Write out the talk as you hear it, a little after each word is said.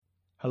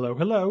Hello,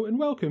 hello, and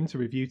welcome to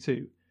Review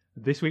 2.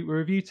 This week we're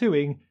Review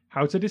 2ing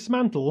How to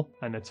Dismantle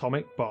an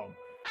Atomic Bomb.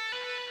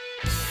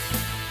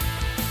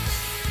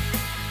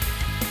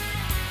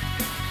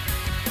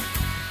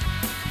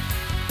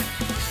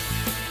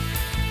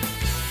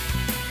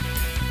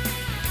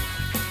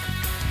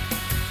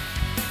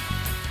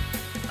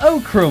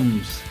 Oh,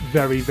 crumbs!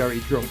 Very, very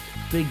drunk.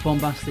 Big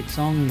bombastic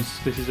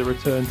songs. This is a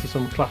return to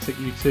some classic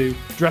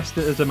U2, dressed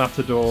as a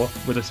matador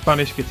with a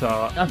Spanish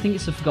guitar. I think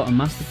it's a forgotten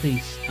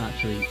masterpiece,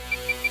 actually.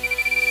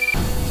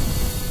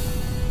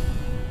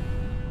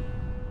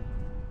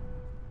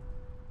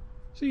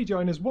 So you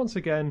join us once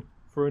again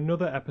for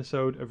another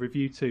episode of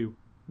Review 2.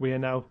 We are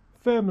now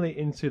firmly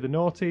into the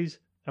noughties,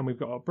 and we've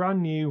got a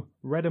brand new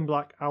Red and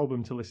Black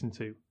album to listen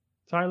to.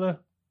 Tyler,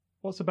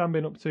 what's the band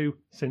been up to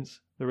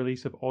since the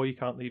release of All You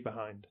Can't Leave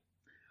Behind?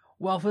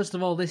 Well, first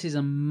of all, this is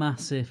a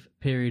massive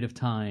period of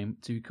time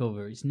to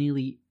cover. It's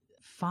nearly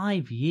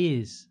 5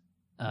 years,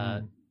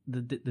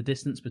 the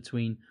distance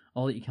between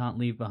All That You Can't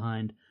Leave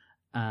Behind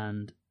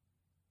and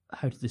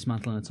How to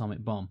Dismantle an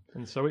Atomic Bomb.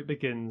 And so it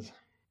begins.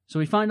 So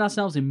we find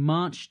ourselves in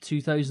March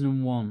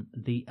 2001.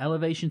 The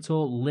Elevation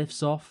Tour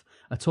lifts off,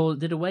 a tour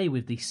that did away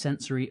with the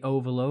sensory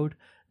overload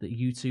that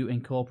U2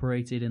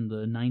 incorporated in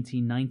the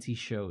 1990s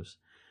shows.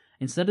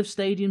 Instead of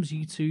stadiums,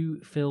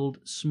 U2 filled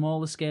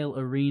smaller scale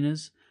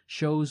arenas,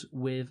 shows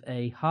with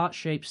a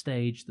heart-shaped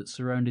stage that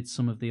surrounded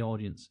some of the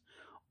audience.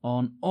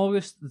 On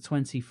August the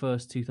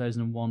 21st,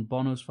 2001,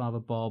 Bono's father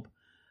Bob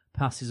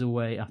passes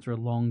away after a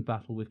long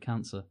battle with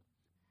cancer.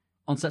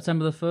 On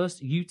September the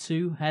 1st,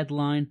 U2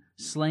 headline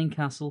Slane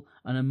Castle,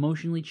 an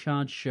emotionally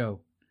charged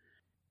show.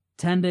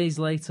 10 days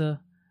later,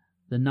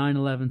 the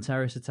 9/11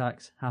 terrorist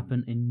attacks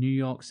happen in New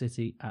York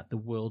City at the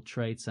World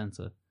Trade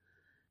Center.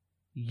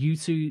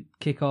 U2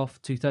 kick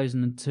off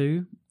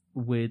 2002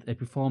 with a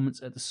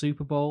performance at the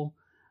Super Bowl,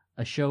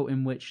 a show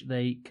in which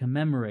they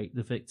commemorate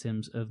the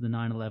victims of the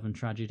 9/11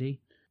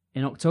 tragedy.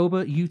 In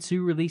October,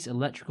 U2 release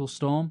Electrical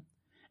Storm.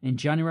 In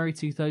January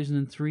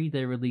 2003,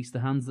 they released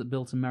The Hands That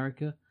Built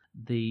America,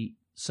 the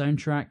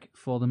soundtrack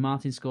for the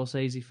Martin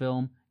Scorsese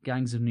film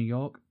Gangs of New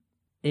York.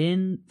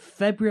 In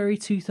February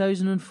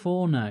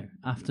 2004 now,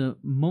 after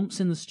months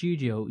in the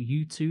studio,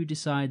 U2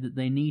 decide that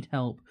they need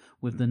help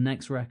with the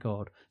next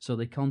record, so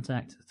they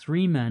contact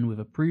three men with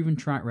a proven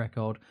track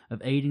record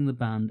of aiding the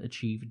band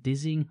achieve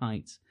dizzying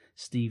heights: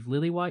 Steve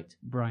Lillywhite,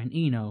 Brian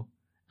Eno,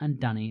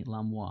 and Danny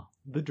Lamoire.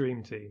 The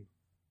Dream Team.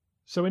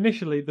 So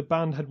initially, the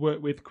band had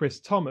worked with Chris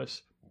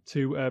Thomas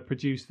to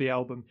produce the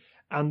album,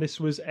 and this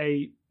was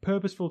a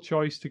purposeful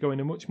choice to go in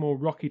a much more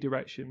rocky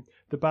direction.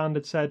 The band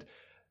had said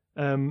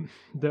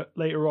that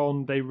later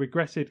on they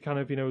regretted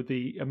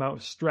the amount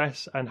of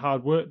stress and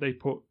hard work they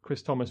put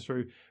Chris Thomas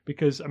through,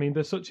 because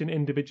they're such an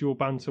individual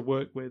band to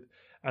work with,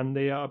 and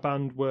they are a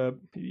band where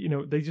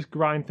they just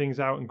grind things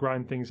out and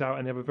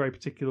they have a very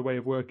particular way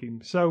of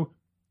working. So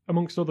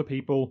amongst other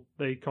people,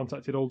 they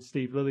contacted old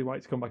Steve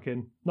Lillywhite to come back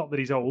in. Not that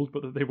he's old,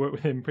 but that they worked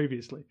with him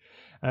previously.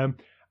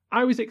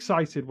 I was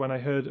excited when I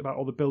heard about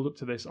all the build-up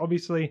to this.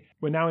 Obviously,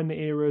 we're now in the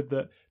era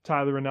that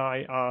Tyler and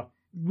I are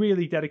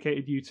really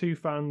dedicated U2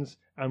 fans,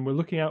 and we're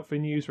looking out for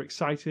news, we're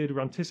excited,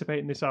 we're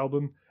anticipating this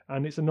album,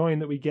 and it's annoying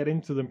that we get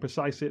into them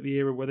precisely at the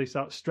era where they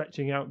start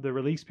stretching out the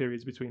release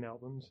periods between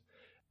albums.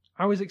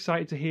 I was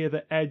excited to hear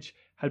that Edge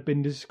had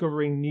been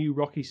discovering new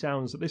rocky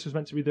sounds, that this was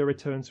meant to be their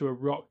return to a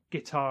rock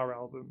guitar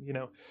album,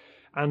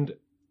 and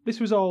this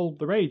was all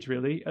the rage,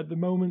 really. At the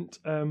moment,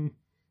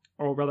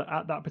 or rather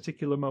at that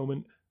particular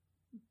moment,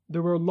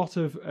 there were a lot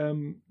of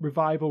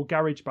revival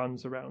garage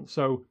bands around.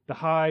 So the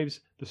Hives,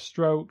 the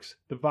Strokes,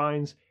 the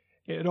Vines,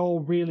 it had all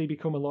really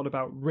become a lot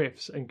about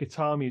riffs and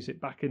guitar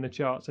music back in the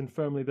charts and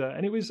firmly there.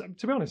 And it was,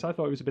 to be honest, I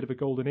thought it was a bit of a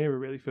golden era,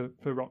 really, for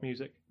rock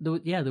music.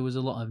 There was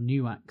a lot of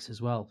new acts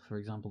as well. For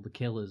example, the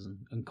Killers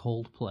and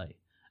Coldplay,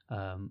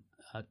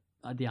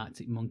 the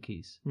Arctic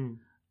Monkeys.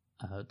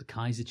 The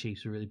Kaiser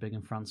Chiefs were really big,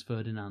 and Franz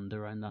Ferdinand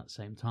around that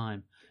same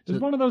time.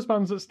 There's one of those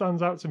bands that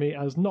stands out to me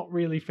as not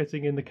really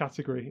fitting in the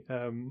category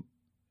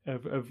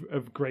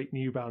of great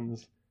new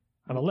bands,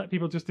 and I'll let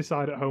people just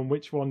decide at home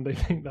which one they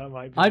think that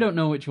might be. I don't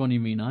know which one you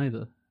mean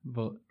either,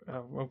 but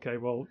okay,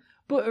 well,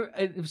 but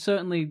it was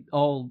certainly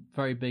all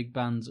very big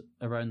bands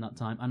around that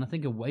time, and I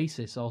think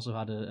Oasis also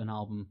had an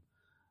album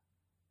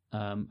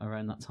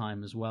around that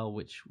time as well,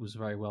 which was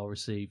very well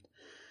received.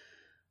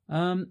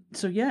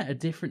 So yeah, a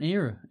different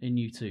era in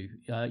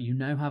U2. You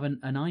now have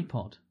an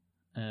iPod,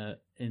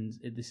 and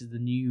this is the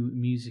new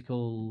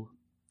musical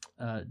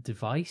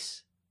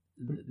device.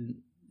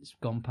 It's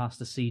gone past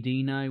the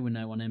CD now. We're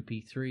now on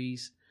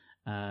MP3s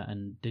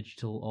and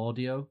digital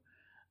audio.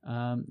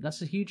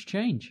 That's a huge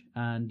change.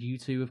 And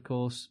U2, of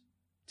course,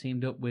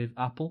 teamed up with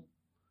Apple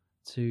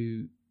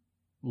to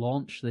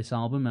launch this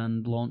album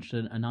and launched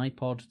an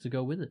iPod to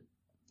go with it.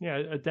 Yeah,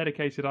 a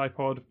dedicated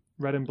iPod,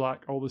 red and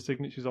black, all the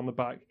signatures on the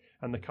back,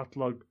 and the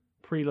catalogue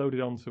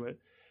preloaded onto it.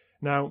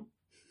 Now,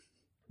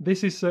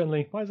 this is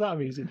certainly... Why is that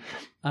amusing?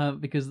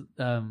 Because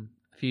a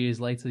few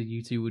years later,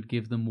 U2 would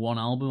give them one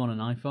album on an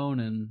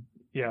iPhone, and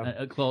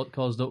it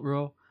caused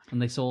uproar.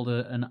 And they sold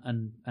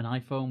an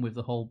iPhone with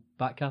the whole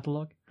back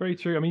catalogue. Very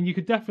true. I mean, you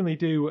could definitely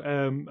do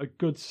a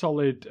good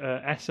solid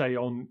essay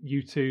on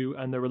U2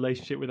 and their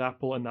relationship with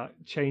Apple and that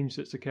change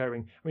that's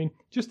occurring. I mean,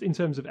 just in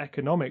terms of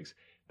economics,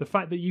 the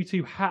fact that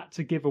U2 had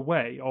to give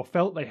away, or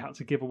felt they had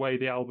to give away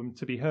the album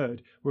to be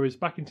heard, whereas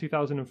back in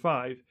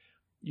 2005,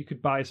 you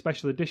could buy a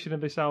special edition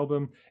of this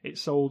album. It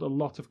sold a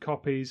lot of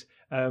copies,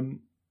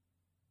 and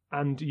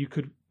you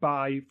could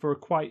buy for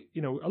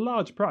a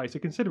large price, a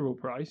considerable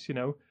price,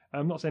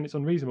 I'm not saying it's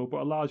unreasonable,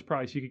 but a large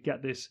price, you could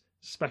get this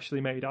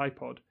specially made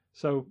iPod.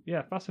 So,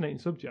 yeah, fascinating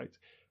subject.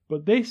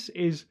 But this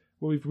is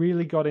where we've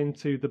really got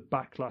into the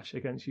backlash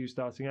against U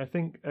starting. I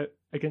think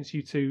against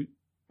U2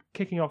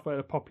 kicking off at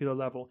a popular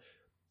level.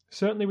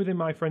 Certainly within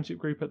my friendship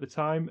group at the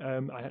time,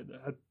 I had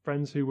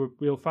friends who were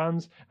real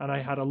fans, and I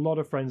had a lot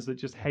of friends that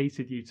just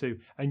hated U2.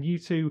 And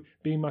U2,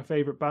 being my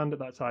favourite band at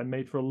that time,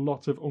 made for a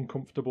lot of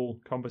uncomfortable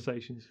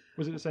conversations.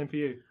 Was it the same for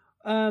you?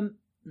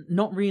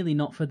 Not really,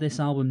 not for this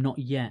album, not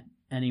yet.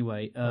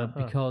 Anyway,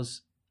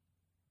 because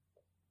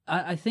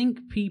I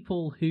think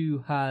people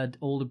who had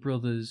older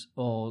brothers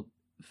or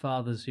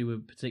fathers who were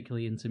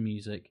particularly into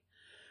music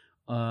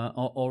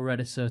or read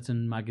a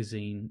certain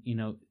magazine,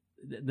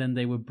 then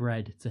they were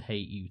bred to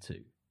hate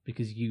U2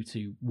 because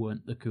U2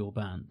 weren't the cool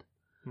band.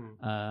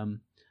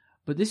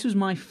 But this was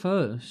my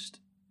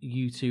first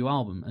U2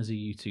 album as a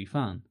U2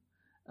 fan.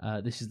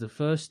 This is the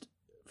first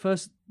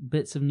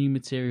bits of new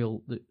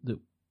material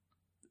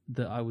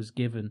that I was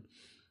given,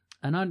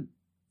 and I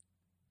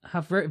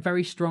have very,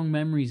 very strong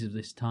memories of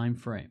this time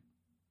frame,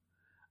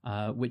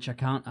 which I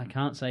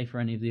can't say for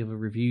any of the other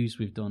reviews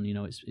we've done.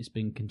 It's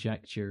been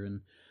conjecture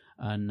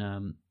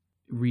and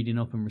reading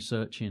up and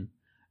researching.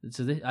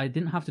 So I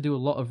didn't have to do a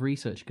lot of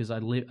research because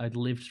I'd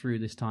lived through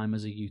this time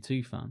as a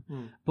U2 fan.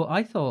 But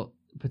I thought,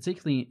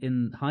 particularly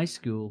in high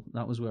school,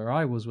 that was where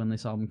I was when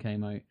this album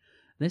came out.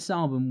 This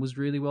album was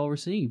really well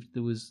received.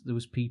 There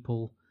was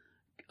people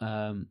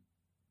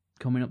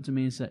coming up to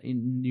me and saying,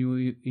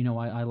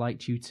 I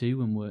liked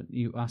U2, and were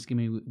asking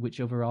me which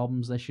other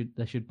albums they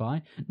should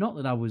buy. Not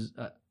that I was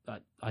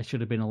I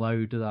should have been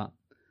allowed that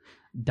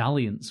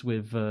dalliance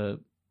with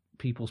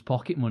people's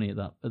pocket money at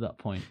that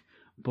point,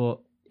 but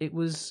it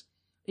was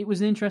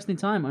an interesting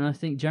time, and I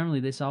think generally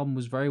this album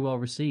was very well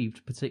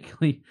received,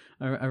 particularly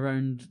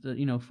around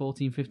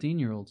 14,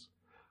 15-year-olds.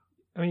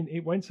 I mean,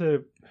 it went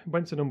to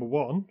number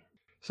one,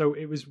 so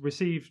it was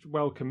received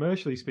well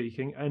commercially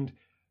speaking, and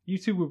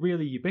U2 were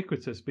really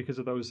ubiquitous because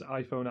of those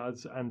iPhone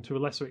ads, and to a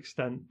lesser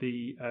extent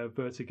the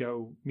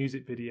Vertigo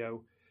music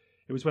video.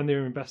 It was when they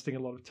were investing a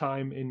lot of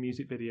time in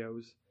music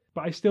videos.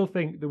 But I still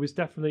think there was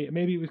definitely,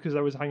 maybe it was because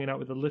I was hanging out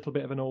with a little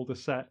bit of an older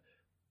set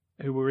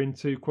who were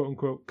into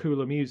quote-unquote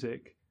cooler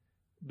music.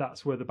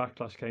 That's where the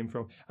backlash came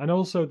from. And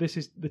also this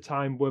is the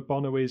time where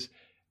Bono is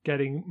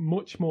getting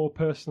much more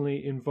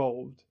personally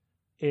involved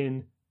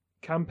in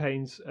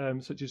campaigns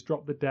such as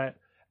Drop the Debt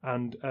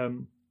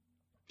and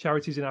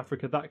charities in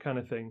Africa, that kind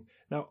of thing.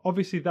 Now,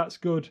 obviously that's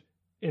good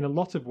in a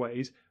lot of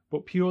ways,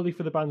 but purely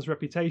for the band's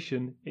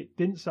reputation, it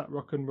dints that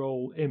rock and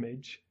roll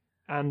image,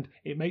 and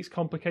it makes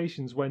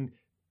complications when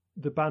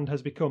the band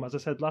has become, as I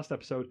said last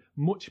episode,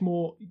 much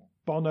more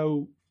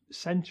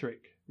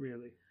Bono-centric,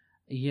 really.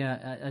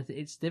 Yeah,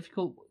 it's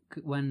difficult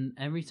when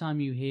every time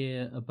you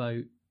hear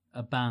about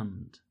a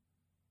band,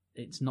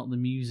 it's not the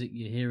music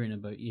you're hearing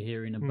about. You're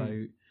hearing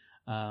about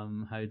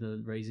how they're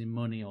raising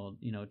money, or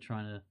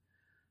trying to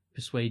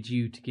persuade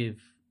you to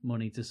give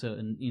money to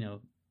certain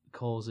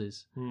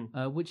causes,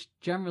 which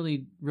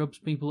generally rubs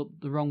people up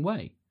the wrong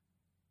way,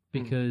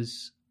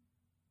 because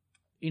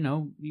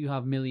you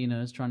have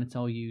millionaires trying to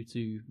tell you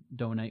to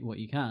donate what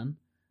you can,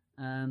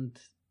 and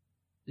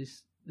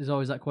there's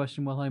always that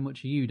question: well, how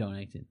much are you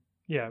donating?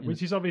 Yeah,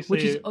 which is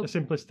obviously a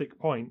simplistic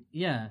point.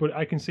 Yeah, but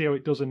I can see how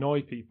it does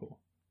annoy people.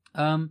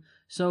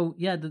 So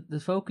yeah, the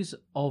focus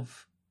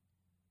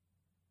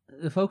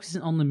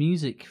isn't on the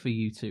music for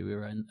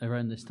U2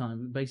 around this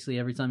time. Basically,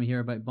 every time you hear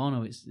about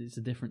Bono, it's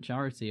a different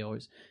charity, or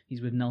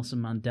he's with Nelson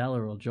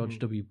Mandela or George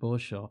W.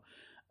 Bush or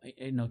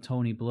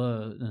Tony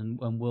Blair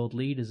and world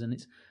leaders,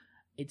 and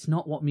it's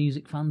not what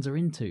music fans are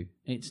into.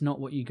 It's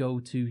not what you go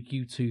to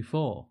U2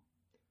 for.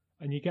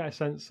 And you get a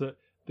sense that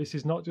this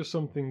is not just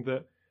something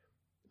that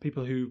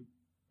people who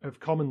have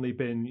commonly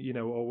been,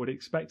 or would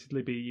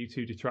expectedly be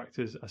U2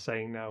 detractors are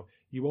saying now.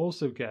 You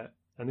also get,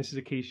 and this is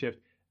a key shift,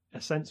 a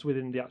sense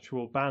within the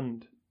actual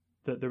band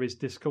that there is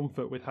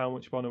discomfort with how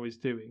much Bono is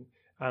doing,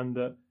 and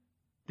that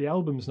the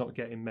album's not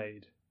getting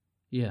made.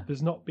 Yeah,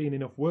 there's not been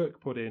enough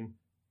work put in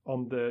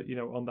on the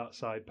on that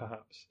side,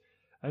 perhaps.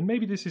 And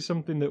maybe this is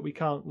something that we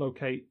can't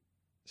locate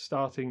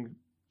starting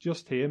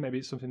just here. Maybe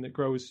it's something that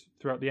grows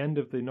throughout the end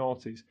of the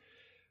noughties,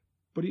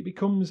 but it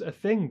becomes a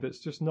thing that's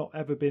just not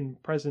ever been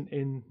present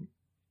in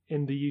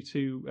the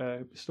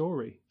U2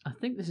 story. I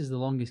think this is the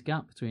longest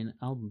gap between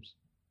albums.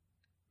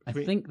 I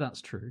think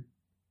that's true.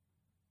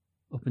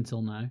 Up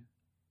until now.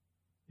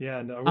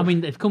 Yeah, no. I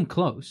mean, they've come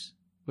close,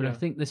 but yeah. I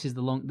think this is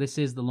the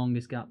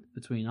longest gap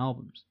between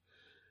albums.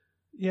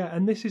 Yeah,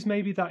 and this is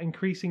maybe that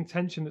increasing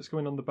tension that's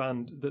going on in the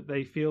band, that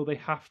they feel they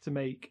have to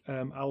make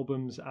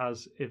albums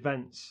as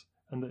events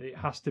and that it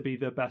has to be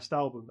their best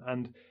album.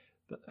 And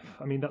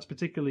I mean, that's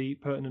particularly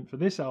pertinent for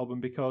this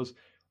album because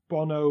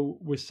Bono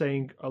was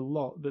saying a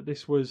lot that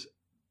this was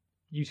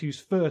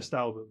U2's first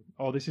album,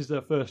 or this is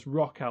their first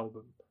rock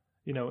album.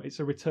 You know,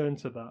 it's a return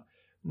to that.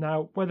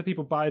 Now, whether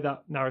people buy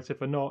that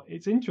narrative or not,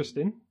 it's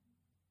interesting.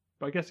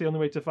 But I guess the only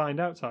way to find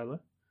out,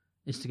 Tyler,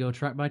 is to go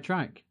track by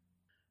track.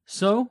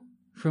 So,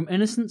 from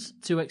innocence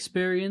to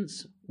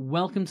experience,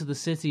 welcome to the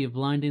city of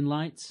blinding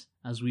lights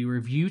as we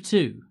review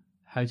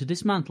How to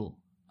Dismantle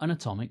an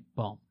Atomic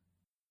Bomb.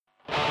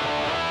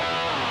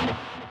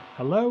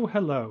 Hello,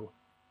 hello.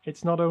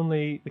 It's not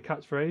only the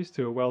catchphrase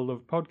to a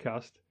well-loved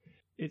podcast,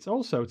 it's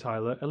also,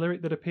 Tyler, a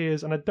lyric that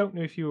appears, and I don't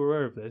know if you were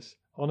aware of this,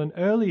 on an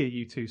earlier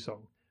U2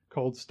 song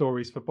called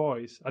Stories for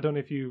Boys. I don't know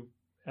if you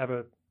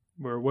ever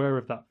were aware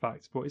of that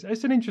fact, but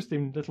it's an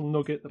interesting little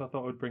nugget that I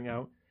thought I would bring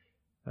out.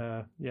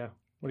 Yeah.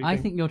 What do you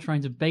think? Think you're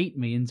trying to bait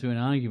me into an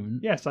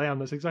argument. Yes, I am.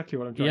 That's exactly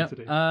what I'm trying to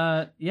do.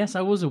 Yes,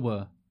 I was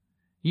aware.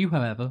 You,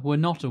 however, were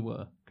not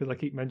aware. Because I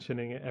keep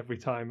mentioning it every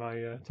time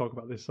I talk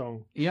about this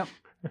song. Yep.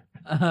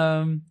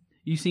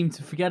 You seem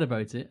to forget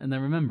about it and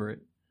then remember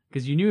it.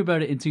 Because you knew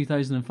about it in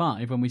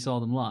 2005 when we saw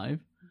them live.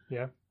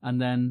 Yeah.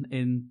 And then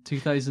in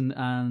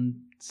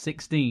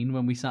 2016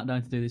 when we sat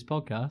down to do this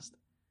podcast,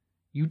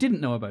 you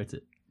didn't know about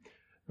it.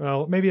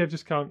 Well, maybe I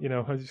just can't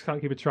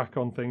keep a track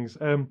on things.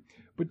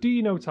 But do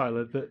you know,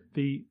 Tyler, that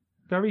the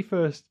very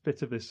first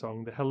bit of this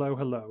song, the Hello,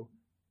 Hello,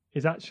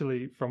 is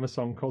actually from a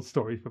song called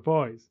Story for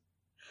Boys?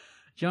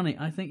 Johnny,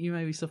 I think you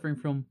may be suffering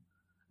from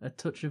a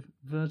touch of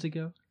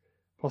vertigo.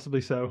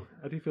 Possibly so.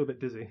 I do feel a bit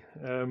dizzy.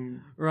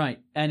 Right.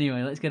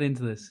 Anyway, let's get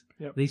into this.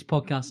 Yep. These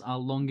podcasts are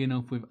long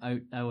enough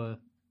without our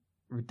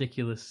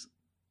ridiculous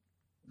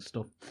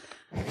stuff.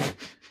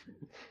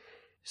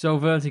 So,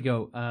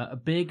 Vertigo, a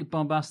big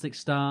bombastic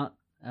start,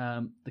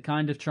 the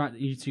kind of track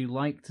that you two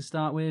like to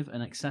start with,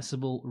 an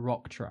accessible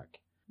rock track.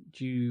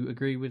 Do you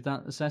agree with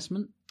that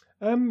assessment?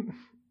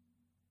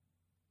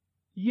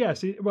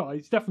 Yes.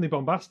 It's definitely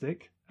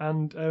bombastic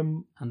and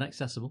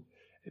accessible.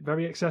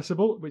 Very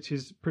accessible, which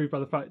is proved by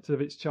the fact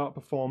of its chart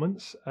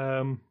performance,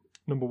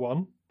 number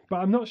one. But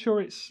I'm not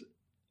sure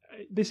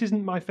this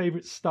isn't my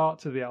favourite start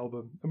to the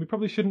album. And we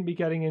probably shouldn't be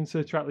getting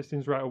into track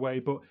listings right away,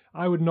 but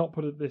I would not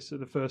put this at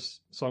the first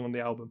song on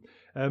the album.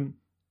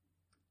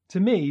 To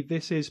me,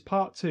 this is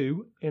part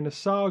two in a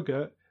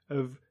saga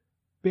of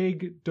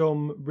big,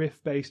 dumb,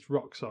 riff-based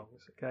rock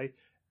songs, okay?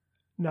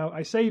 Now,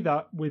 I say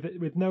that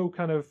with no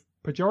kind of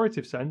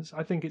pejorative sense.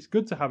 I think it's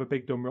good to have a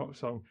big, dumb rock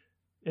song.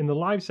 In the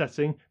live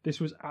setting, this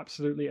was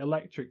absolutely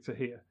electric to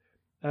hear.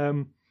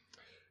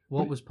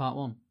 What was part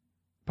one?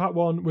 Part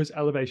one was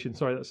Elevation.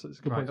 Sorry, that's a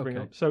good point to bring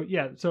up. So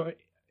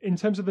in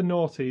terms of the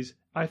noughties,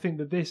 I think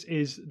that this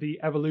is the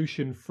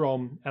evolution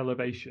from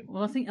Elevation.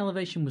 Well, I think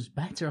Elevation was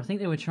better. I think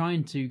they were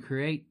trying to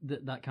create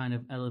that kind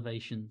of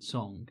Elevation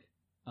song,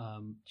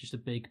 just a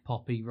big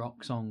poppy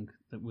rock song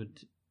that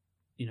would,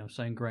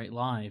 sound great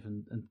live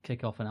and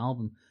kick off an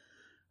album.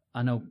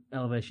 I know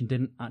Elevation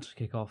didn't actually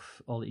kick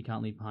off All That You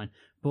Can't Leave Behind,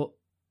 but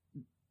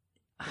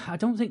I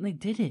don't think they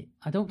did it.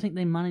 I don't think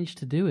they managed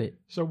to do it.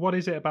 So what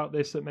is it about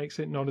this that makes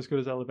it not as good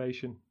as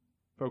Elevation,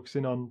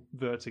 focusing on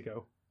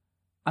Vertigo?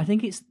 I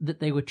think it's that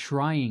they were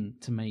trying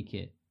to make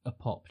it a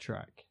pop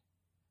track.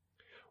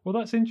 Well,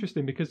 that's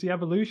interesting because the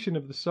evolution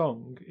of the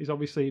song is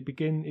obviously it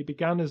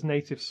began as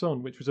Native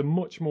Son, which was a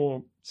much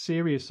more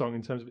serious song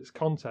in terms of its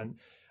content,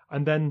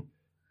 and then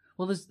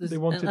there's they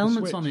wanted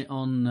elements to on it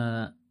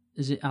on.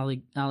 Is it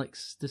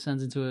Alex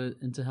descends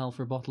into hell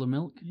for a bottle of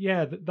milk?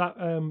 Yeah,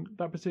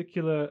 that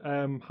particular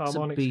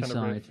harmonics B-side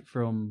kind of riff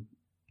from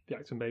the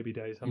Acton Baby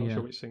days. I'm not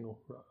sure which single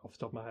off the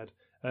top of my head.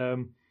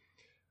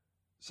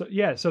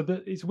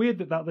 It's weird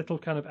that little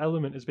kind of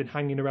element has been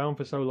hanging around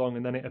for so long,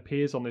 and then it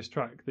appears on this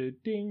track. The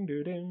ding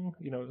doo ding,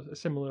 a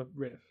similar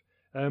riff,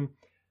 and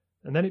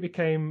then it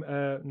became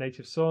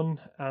Native Son,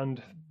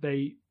 and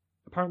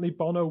apparently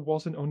Bono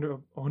wasn't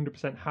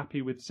 100%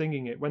 happy with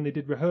singing it when they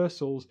did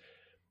rehearsals.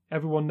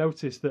 Everyone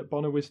noticed that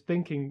Bono was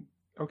thinking,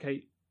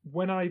 okay,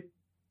 when I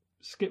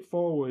skip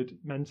forward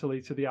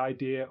mentally to the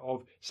idea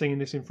of singing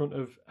this in front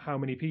of how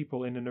many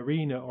people in an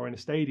arena or in a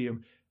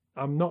stadium,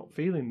 I'm not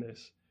feeling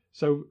this.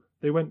 So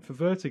they went for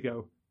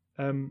Vertigo.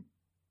 And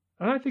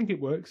I think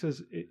it works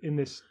as in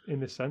this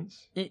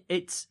sense.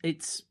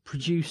 It's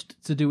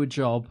produced to do a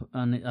job,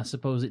 and I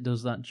suppose it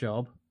does that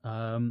job.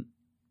 Bono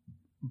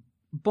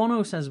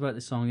says about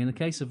this song, in the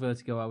case of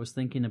Vertigo, I was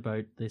thinking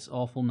about this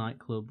awful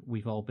nightclub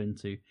we've all been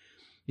to.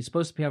 You're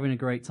supposed to be having a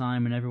great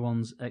time, and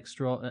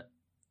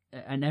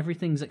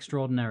everything's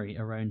extraordinary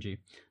around you.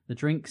 The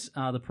drinks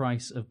are the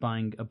price of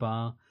buying a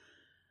bar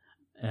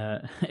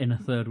in a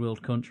third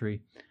world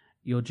country.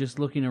 You're just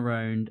looking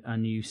around,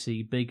 and you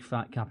see big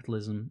fat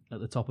capitalism at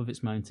the top of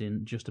its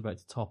mountain, just about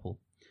to topple.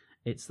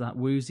 It's that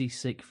woozy,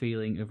 sick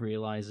feeling of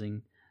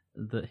realizing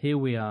that here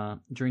we are,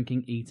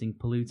 drinking, eating,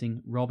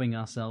 polluting, robbing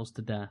ourselves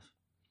to death.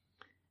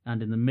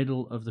 And in the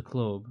middle of the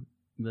club,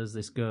 there's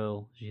this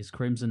girl. She has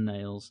crimson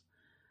nails.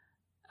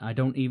 I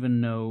don't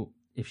even know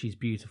if she's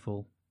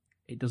beautiful.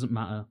 It doesn't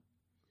matter.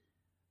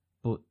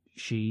 But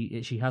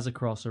she has a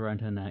cross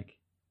around her neck,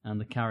 and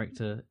the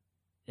character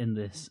in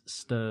this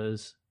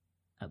stirs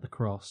at the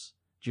cross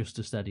just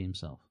to steady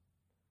himself.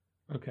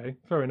 Okay,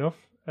 fair enough.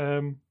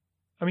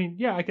 I mean,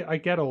 yeah, I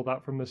get all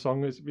that from the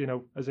song, as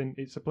as in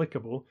it's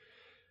applicable.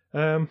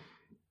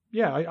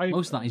 Yeah,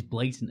 most of that is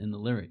blatant in the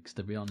lyrics,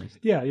 to be honest.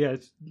 Yeah,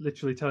 it's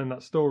literally telling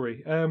that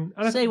story. And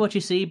Say what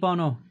you see,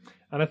 Bono.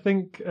 And I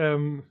think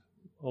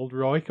old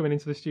Roy coming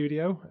into the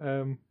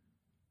studio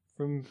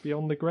from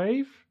beyond the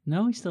grave.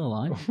 No, he's still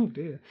alive. Oh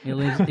dear. He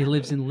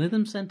lives in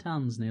Lytham St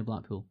Anne's near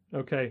Blackpool.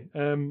 Okay.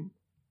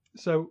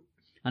 So.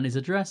 And his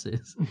address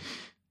is.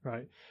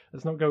 Right.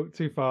 Let's not go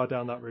too far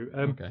down that route.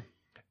 Okay.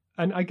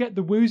 And I get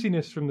the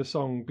wooziness from the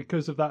song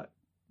because of that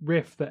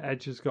riff that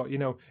Edge has got.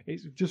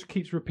 It just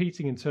keeps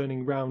repeating and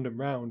turning round and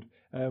round.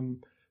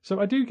 So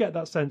I do get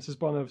that sense, as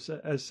Bono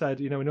has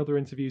said, in other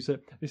interviews,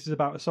 that this is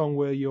about a song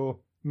where you're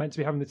meant to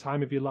be having the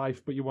time of your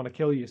life, but you want to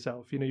kill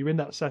yourself. You're in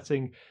that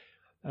setting.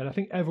 And I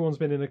think everyone's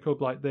been in a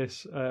club like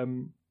this.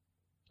 To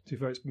be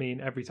fair, it's me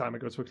every time I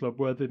go to a club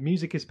where the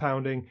music is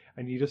pounding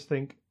and you just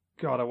think,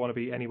 God, I want to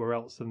be anywhere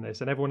else than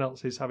this. And everyone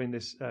else is having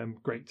this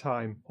great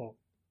time, or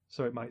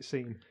so it might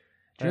seem.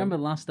 Do you remember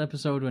last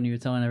episode when you were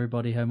telling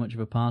everybody how much of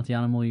a party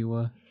animal you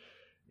were?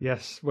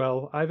 Yes,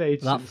 well, I've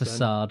aged that since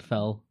facade then.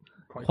 Fell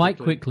quite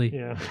quickly.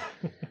 Yeah.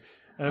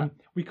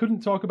 We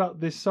couldn't talk about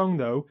this song,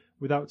 though,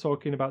 without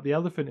talking about the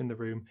elephant in the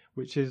room,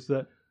 which is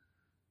that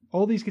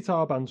all these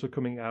guitar bands were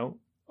coming out,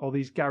 all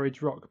these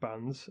garage rock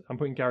bands, I'm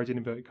putting garage in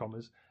inverted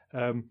commas,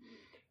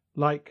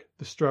 like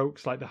the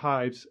Strokes, like the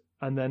Hives,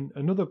 and then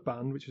another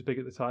band, which was big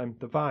at the time,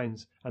 the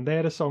Vines, and they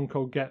had a song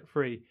called Get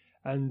Free.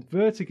 And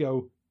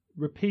Vertigo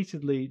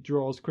repeatedly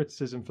draws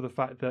criticism for the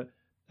fact that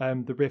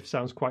the riff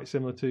sounds quite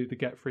similar to the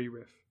Get Free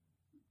riff.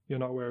 You're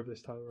not aware of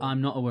this, Tyler? Right?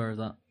 I'm not aware of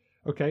that.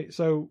 Okay,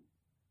 so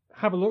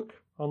have a look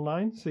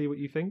online, see what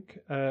you think,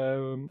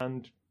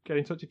 and get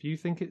in touch if you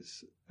think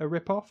it's a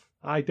rip-off.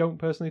 I don't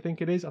personally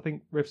think it is. I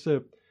think riffs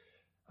are...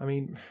 I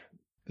mean,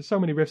 there's so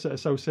many riffs that are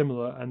so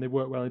similar and they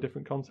work well in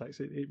different contexts.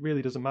 It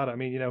really doesn't matter. I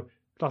mean,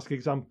 classic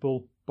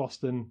example,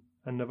 Boston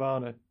and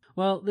Nirvana.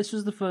 Well, this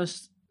was the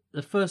first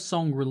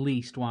song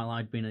released while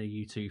I'd been a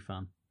U2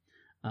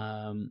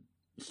 fan.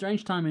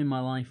 Strange time in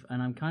my life,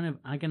 and I'm kind of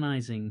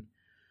agonizing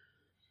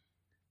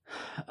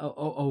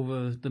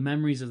over the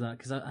memories of that,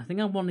 because I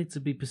think I wanted to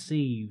be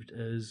perceived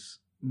as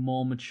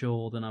more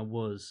mature than I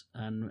was,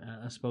 and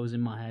I suppose in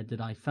my head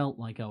that I felt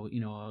like I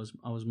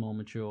was more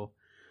mature.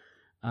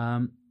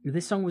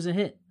 This song was a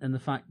hit, and the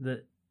fact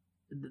that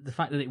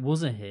it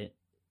was a hit,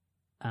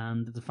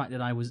 and the fact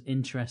that I was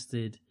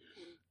interested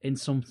in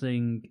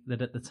something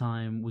that at the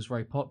time was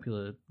very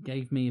popular,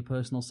 gave me a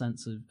personal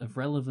sense of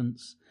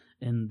relevance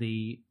in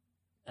the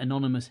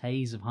anonymous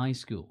haze of high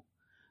school.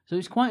 So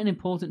it's quite an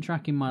important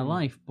track in my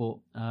life, but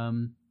I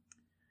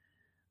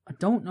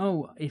don't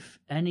know if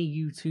any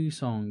U2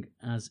 song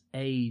has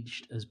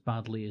aged as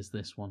badly as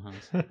this one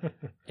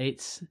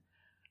has.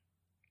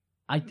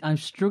 I'm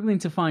struggling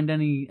to find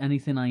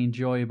anything I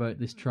enjoy about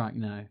this track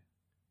now.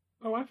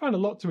 Oh, I find a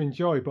lot to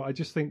enjoy, but I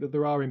just think that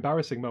there are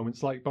embarrassing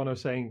moments, like Bono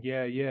saying,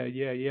 yeah, yeah,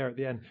 yeah, yeah, at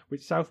the end,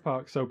 which South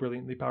Park so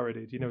brilliantly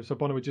parodied. So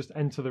Bono would just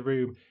enter the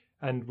room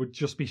and would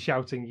just be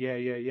shouting, yeah,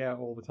 yeah, yeah,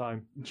 all the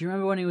time. Do you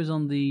remember when he was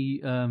on the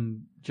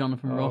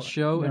Jonathan Ross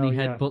show and he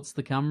headbutts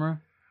the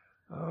camera?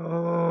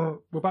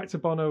 Oh, we're back to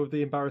Bono,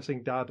 the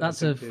embarrassing dad.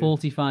 That's a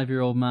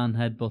 45-year-old man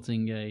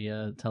headbutting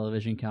a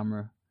television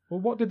camera. Well,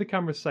 what did the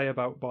camera say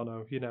about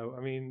Bono? I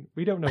mean,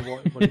 we don't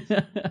know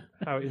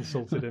how it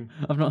insulted him.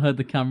 I've not heard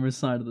the camera's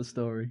side of the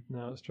story.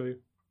 No, that's true.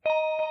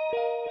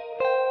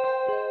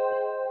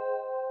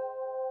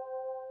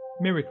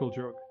 Miracle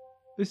Drug.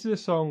 This is a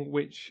song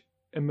which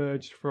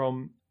emerged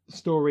from the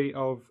story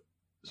of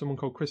someone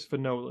called Christopher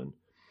Nolan,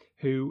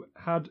 who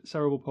had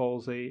cerebral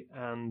palsy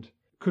and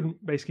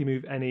couldn't basically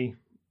move any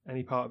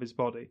part of his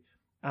body.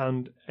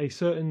 And a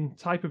certain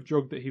type of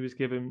drug that he was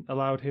given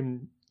allowed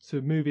him to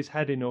move his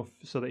head enough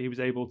so that he was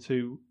able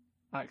to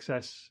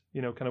access,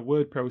 kind of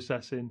word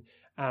processing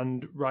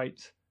and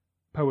write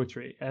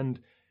poetry. And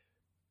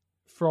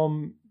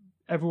from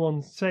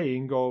everyone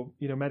saying, or,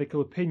 medical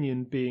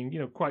opinion being,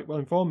 quite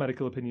well-informed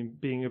medical opinion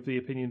being of the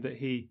opinion that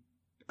he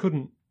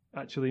couldn't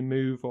actually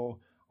move or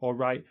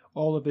write,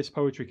 all of this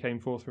poetry came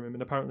forth from him.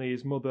 And apparently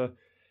his mother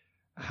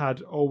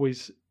had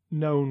always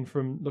known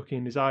from looking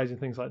in his eyes and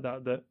things like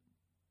that, that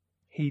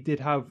he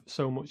did have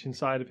so much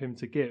inside of him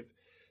to give.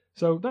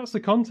 So that's the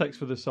context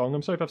for the song.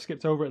 I'm sorry if I've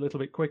skipped over it a little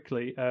bit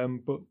quickly,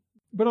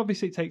 but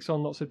obviously it takes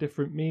on lots of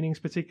different meanings,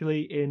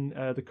 particularly in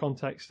the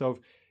context of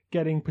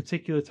getting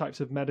particular types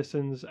of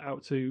medicines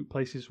out to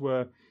places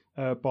where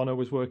Bono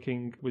was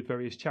working with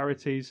various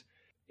charities.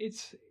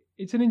 It's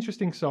an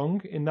interesting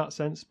song in that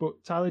sense,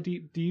 but Tyler, do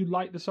you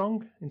like the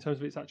song in terms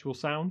of its actual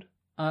sound?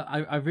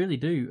 I really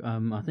do.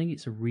 I think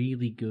it's a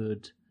really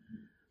good...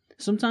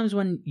 Sometimes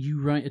when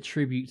you write a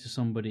tribute to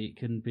somebody, it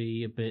can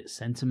be a bit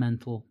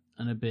sentimental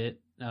and a bit...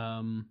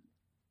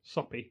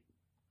 soppy.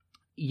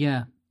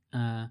 Yeah.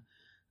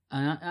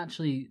 And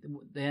actually,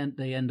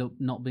 they end up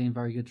not being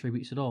very good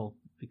tributes at all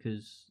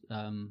because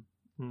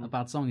a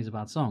bad song is a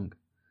bad song.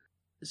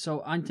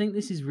 So I think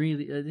this is a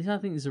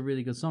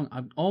really good song.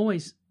 I'm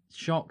always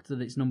shocked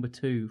that it's number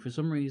 2. For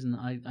some reason,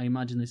 I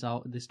imagine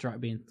this track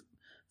being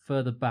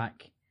further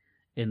back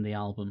in the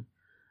album,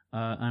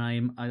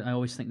 and I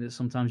always think that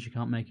Sometimes You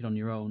Can't Make It on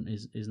Your Own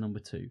is number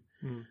 2.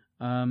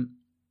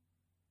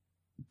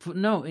 But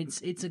no,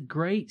 it's a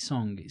great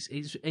song.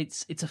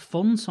 It's a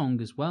fun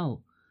song as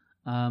well.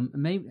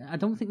 Maybe I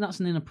don't think that's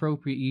an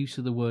inappropriate use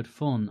of the word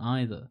fun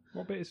either.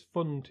 What bit is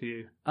fun to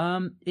you?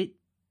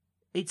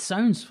 It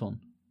sounds fun.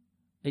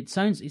 It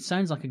sounds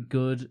like a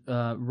good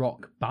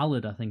rock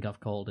ballad. I think I've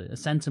called it a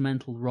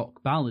sentimental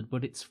rock ballad,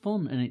 but it's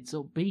fun and it's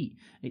upbeat.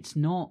 It's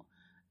not.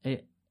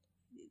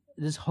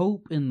 There's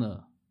hope in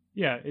there.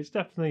 Yeah, it's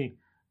definitely.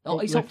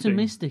 It's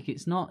optimistic.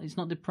 It's not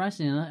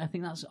depressing. And I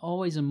think that's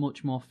always a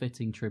much more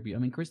fitting tribute. I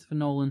mean, Christopher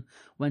Nolan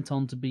went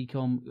on to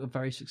become a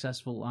very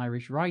successful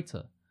Irish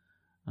writer.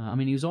 I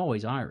mean, he was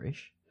always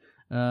Irish,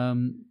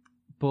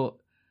 but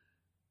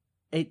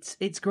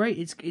it's great.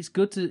 It's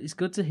good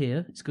to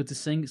hear. It's good to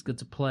sing. It's good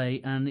to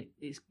play, and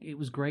it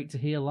was great to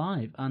hear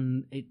live.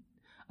 And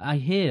I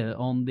hear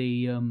on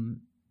the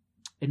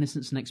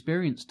Innocence and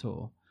Experience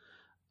tour,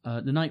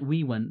 the night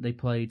we went, they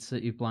played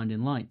City of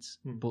Blinding Lights,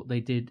 but they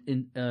did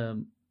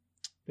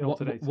they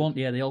alternated.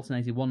 They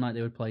alternated. One night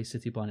they would play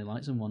City of Blinding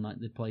Lights, and one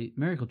night they'd play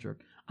Miracle Drug.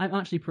 I'm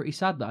actually pretty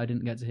sad that I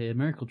didn't get to hear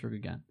Miracle Drug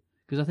again,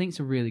 because I think it's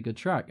a really good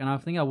track, and I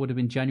think I would have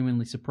been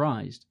genuinely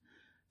surprised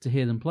to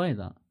hear them play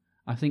that.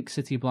 I think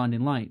City of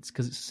Blinding Lights,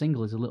 because it's a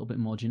single, is a little bit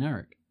more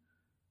generic.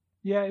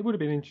 Yeah, it would have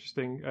been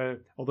interesting,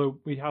 although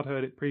we had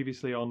heard it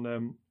previously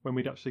on when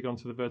we'd actually gone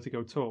to the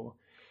Vertigo tour,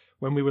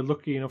 when we were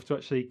lucky enough to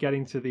actually get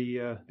into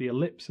the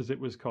Ellipse, as it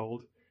was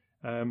called,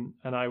 and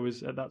I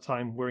was at that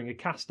time wearing a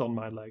cast on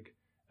my leg,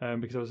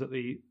 because I was at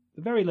the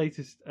very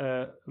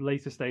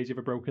later stage of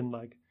a broken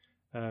leg.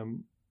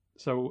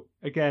 So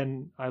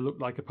again, I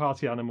looked like a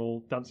party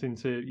animal dancing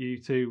to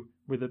U2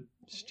 with a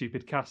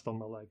stupid cast on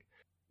my leg.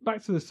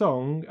 Back to the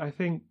song, I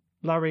think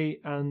Larry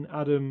and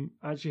Adam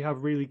actually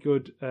have really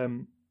good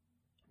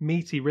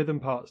meaty rhythm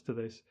parts to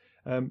this.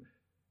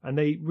 And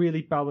they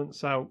really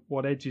balance out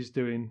what Edge is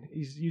doing.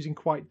 He's using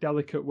quite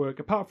delicate work,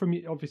 apart from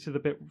obviously the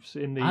bits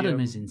in the... Adam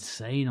is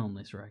insane on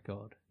this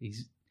record.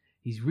 He's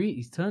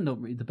turned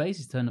up, the bass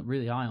is turned up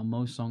really high on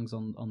most songs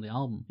on the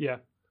album. Yeah.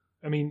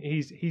 I mean,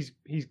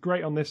 he's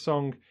great on this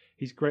song.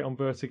 He's great on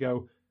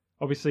Vertigo.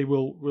 Obviously,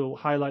 we'll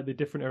highlight the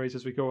different areas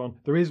as we go on.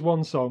 There is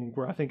one song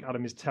where I think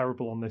Adam is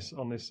terrible on this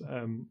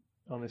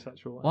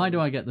actual. Why do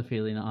I get the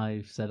feeling that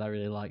I've said I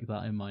really like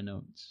that in my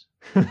notes?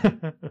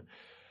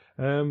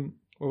 Well,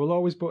 we'll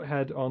always butt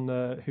head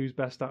on who's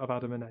best out of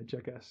Adam and Edge,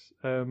 I guess.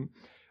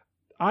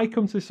 I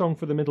come to this song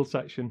for the middle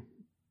section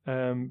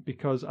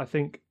because I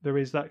think there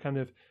is that kind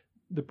of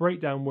the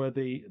breakdown where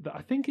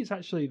I think it's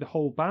actually the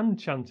whole band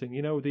chanting,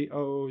 the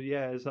oh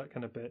yeah, is that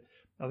kind of bit.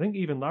 I think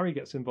even Larry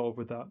gets involved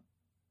with that.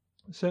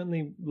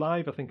 Certainly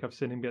live, I think I've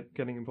seen him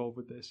getting involved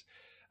with this.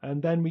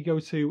 And then we go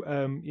to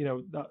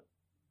that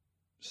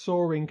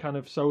soaring kind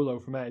of solo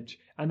from Edge,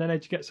 and then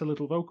Edge gets a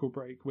little vocal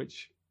break,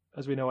 which,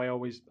 as we know, I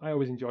always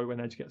enjoy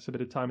when Edge gets a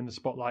bit of time in the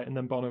spotlight, and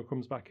then Bono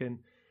comes back in.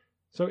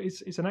 So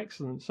it's an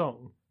excellent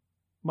song.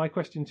 My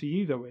question to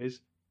you though is,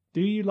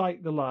 do you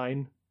like the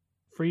line,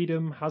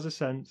 "Freedom has a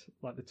scent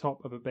like the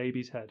top of a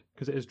baby's head"?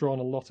 Because it has drawn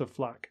a lot of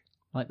flack.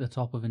 Like the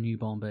top of a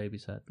newborn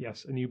baby's head.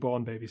 Yes, a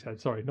newborn baby's head.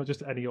 Sorry, not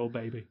just any old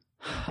baby.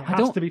 It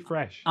has to be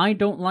fresh. I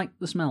don't like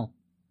the smell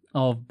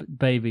of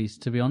babies,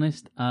 to be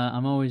honest.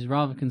 I'm always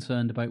rather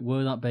concerned about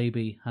where that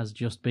baby has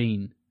just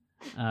been.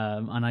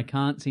 And I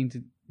can't seem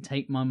to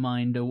take my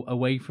mind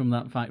away from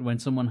that fact when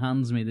someone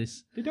hands me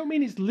this. They don't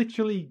mean it's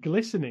literally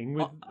glistening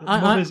with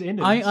mother's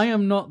innards. I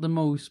am not the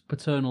most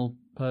paternal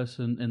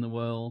person in the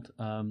world.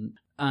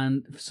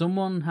 And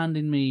someone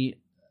handing me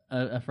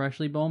a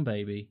freshly born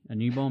baby, a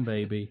newborn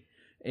baby,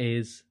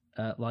 is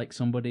like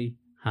somebody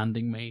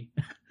handing me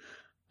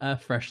a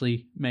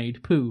freshly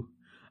made poo.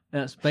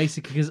 That's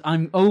basically because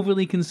I'm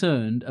overly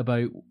concerned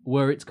about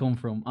where it's come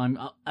from. I'm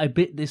a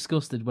bit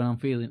disgusted when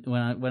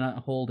I'm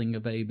holding a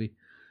baby.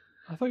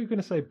 I thought you were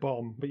going to say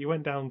bomb, but you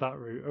went down that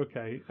route.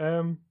 Okay.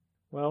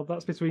 Well,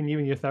 that's between you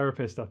and your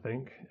therapist, I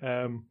think.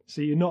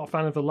 So you're not a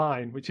fan of the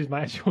line, which is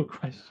my actual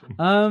question.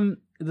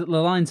 The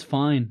line's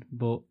fine,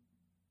 but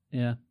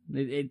yeah,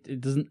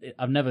 it doesn't.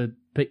 I've never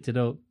picked it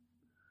up.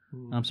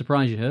 I'm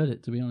surprised you heard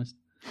it, to be honest.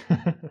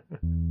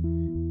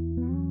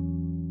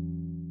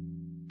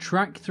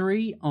 Track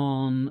 3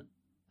 on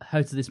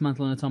How to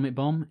Dismantle an Atomic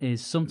Bomb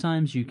is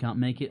Sometimes You Can't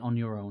Make It on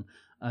Your Own,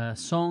 a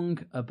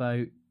song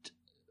about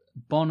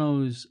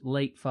Bono's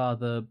late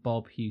father,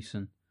 Bob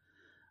Hewson.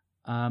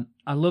 I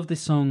love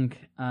this song,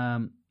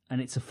 and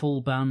it's a full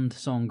band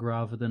song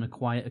rather than a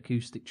quiet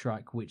acoustic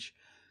track, which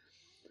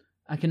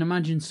I can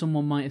imagine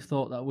someone might have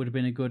thought that would have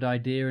been a good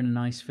idea and a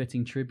nice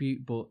fitting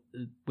tribute, but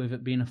with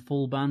it being a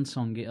full band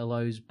song, it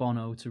allows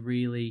Bono to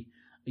really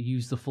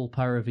use the full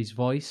power of his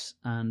voice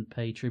and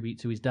pay tribute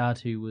to his dad,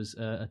 who was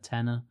a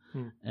tenor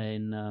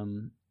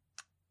in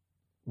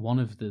one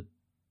of the.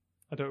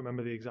 I don't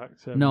remember the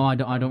exact. No, I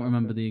don't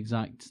remember the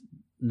exact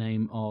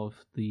name of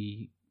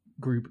the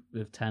group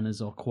of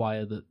tenors or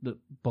choir that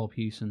Bob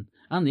Hewson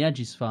and the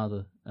Edge's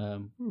father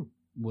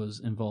was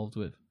involved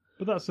with.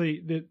 But that's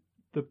the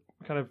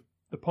kind of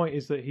the point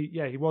is that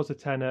he was a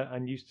tenor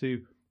and used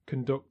to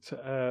conduct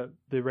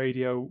the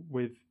radio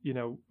with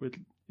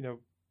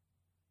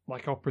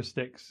like opera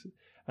sticks,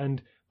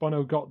 and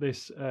Bono got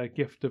this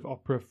gift of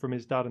opera from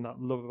his dad and that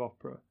love of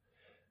opera.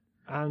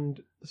 And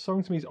the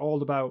song to me is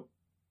all about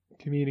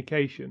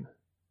communication.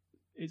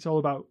 It's all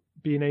about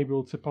being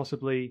able to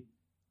possibly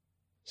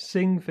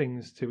sing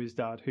things to his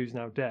dad, who's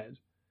now dead,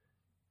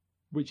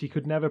 which he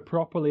could never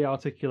properly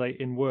articulate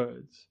in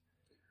words.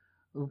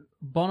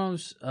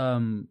 Bono's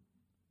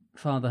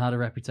father had a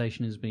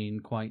reputation as being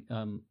quite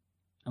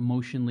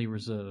emotionally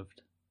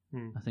reserved,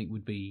 I think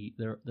would be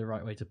the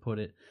right way to put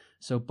it.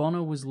 So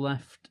Bono was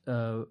left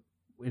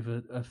with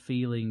a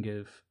feeling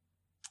of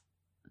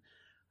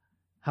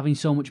having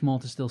so much more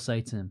to still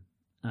say to him.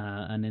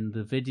 And in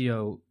the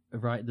video,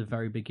 right at the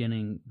very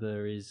beginning,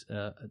 there is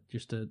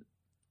just a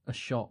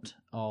shot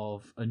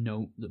of a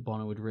note that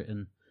Bono had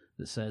written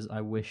that says,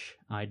 "I wish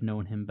I'd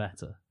known him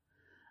better."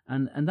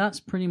 And that's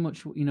pretty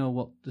much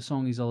what the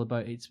song is all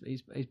about. It's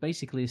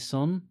basically his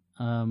son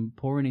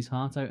pouring his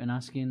heart out and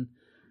asking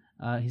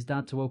his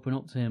dad to open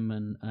up to him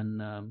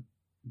and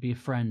be a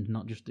friend,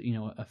 not just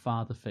a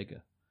father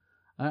figure.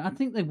 I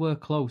think they were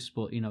close,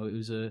 but it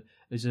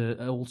was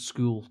a old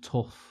school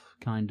tough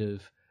kind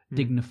of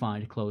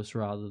dignified close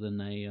rather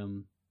than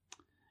an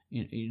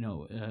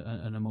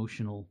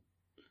emotional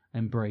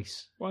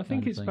embrace. Well, I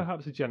think it's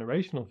perhaps a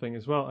generational thing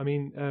as well. I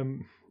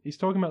mean, he's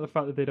talking about the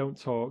fact that they don't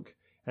talk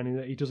and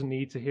that he doesn't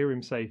need to hear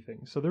him say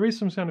things. So there is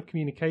some kind of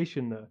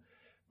communication there.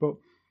 But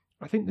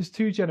I think there's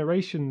two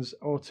generations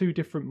or two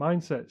different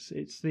mindsets.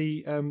 It's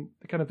the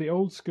kind of the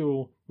old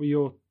school where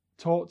you're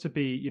taught to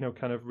be,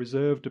 kind of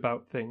reserved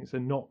about things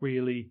and not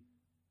really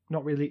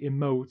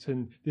emote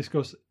and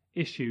discuss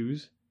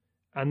issues.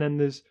 And then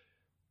there's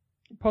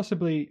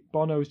possibly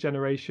Bono's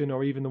generation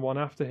or even the one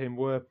after him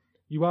where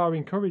you are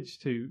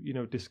encouraged to,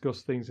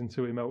 discuss things and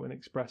to emote and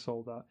express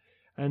all that.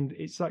 And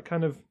it's that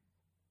kind of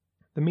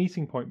the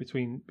meeting point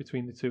between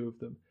the two of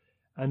them.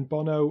 And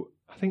Bono,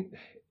 I think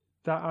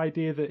that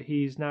idea that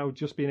he's now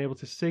just being able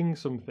to sing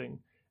something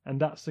and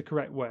that's the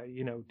correct way,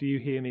 do you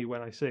hear me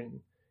when I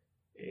sing?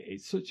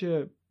 It's such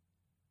a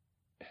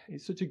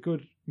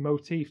good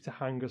motif to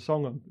hang a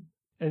song on.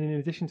 And in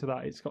addition to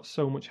that, it's got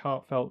so much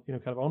heartfelt,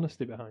 kind of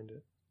honesty behind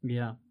it.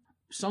 Yeah.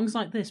 Songs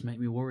like this make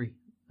me worry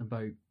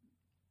about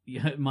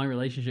my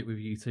relationship with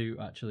U2,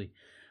 actually.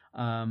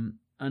 And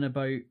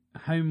about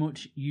how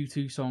much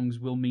U2 songs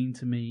will mean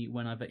to me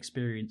when I've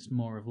experienced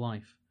more of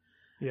life.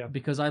 Yeah.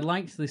 Because I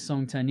liked this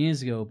song 10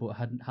 years ago, but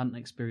hadn't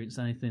experienced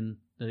anything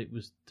that it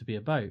was to be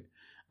about.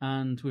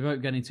 And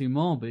without getting too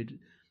morbid,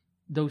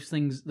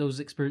 those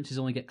experiences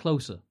only get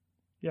closer.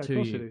 Yeah, of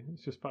course you do.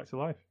 It's just back to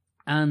life.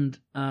 And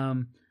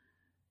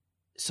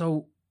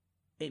so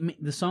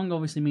the song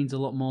obviously means a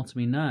lot more to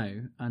me now,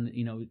 and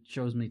it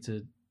shows me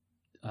to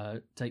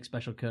take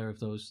special care of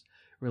those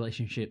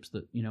relationships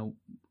that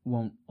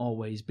won't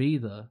always be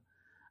there,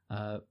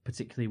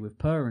 particularly with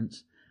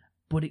parents.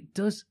 But it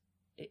does.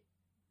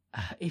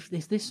 If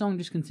this song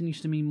just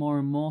continues to mean more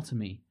and more to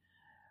me,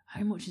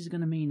 how much is it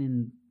going to mean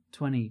in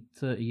 20,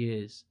 30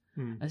 years?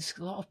 There's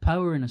a lot of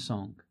power in a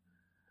song,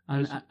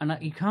 and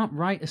you can't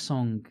write a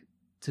song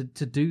to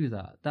do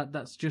that.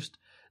 That's just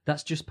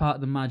part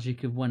of the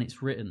magic of when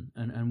it's written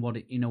and what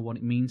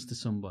it means to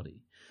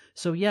somebody.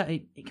 So yeah,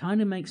 it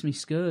kind of makes me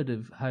scared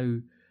of how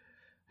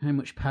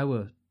much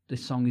power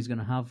this song is going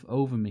to have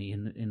over me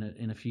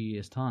in a few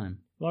years' time.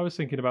 Well, I was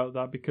thinking about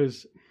that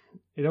because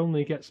it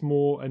only gets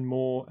more and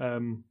more.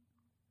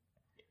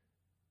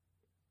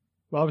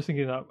 I was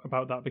thinking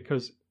about that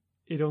because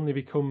it only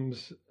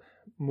becomes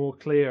more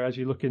clear as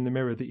you look in the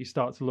mirror that you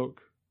start to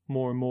look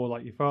more and more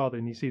like your father,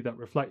 and you see that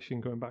reflection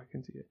going back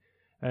into you.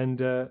 And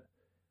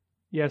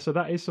so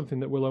that is something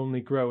that will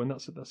only grow, and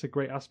that's a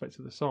great aspect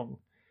of the song.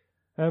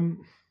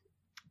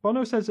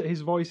 Bono says that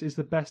his voice is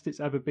the best it's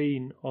ever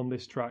been on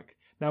this track.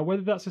 Now,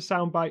 whether that's a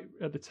soundbite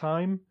at the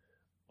time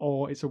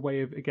or it's a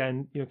way of,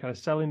 again, kind of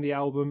selling the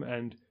album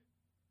and,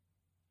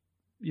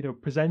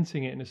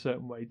 presenting it in a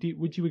certain way,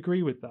 would you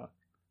agree with that?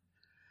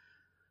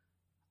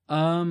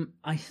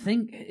 I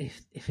think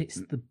if it's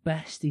the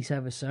best he's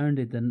ever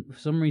sounded, then for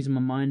some reason my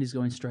mind is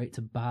going straight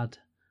to bad.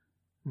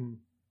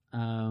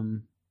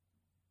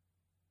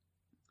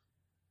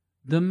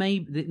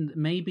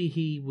 Maybe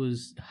he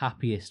was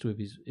happiest with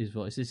his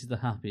voice. This is the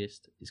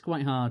happiest. It's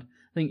quite hard.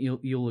 I think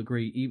you'll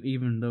agree.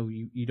 Even though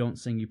you don't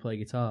sing, you play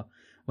guitar.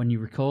 When you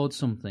record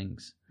some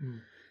things,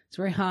 it's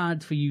very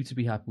hard for you to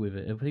be happy with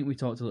it. I think we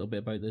talked a little bit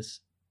about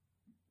this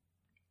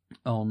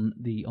on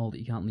the All That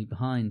You Can't Leave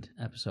Behind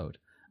episode.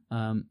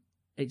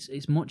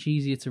 It's much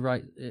easier to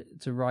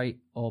write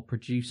or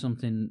produce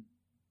something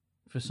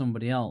for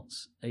somebody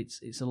else.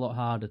 It's a lot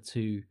harder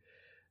to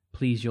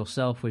please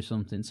yourself with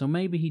something. So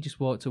maybe he just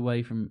walked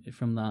away from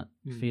that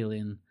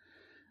feeling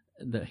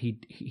that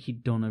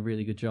he'd done a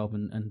really good job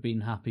and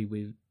been happy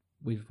with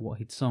what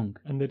he'd sung.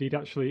 And that he'd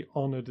actually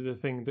honoured the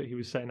thing that he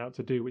was setting out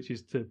to do, which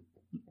is to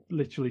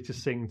literally to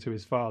sing to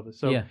his father.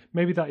 So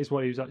maybe that is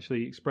what he was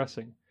actually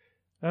expressing.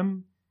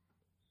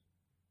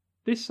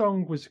 This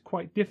song was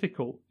quite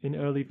difficult in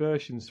early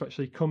versions to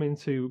actually come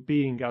into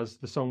being as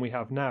the song we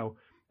have now.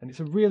 And it's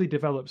a really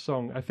developed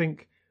song. I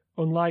think,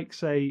 unlike,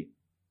 say,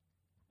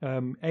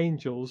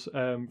 Angels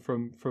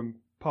from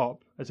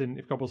Pop, as in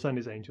If God Will Send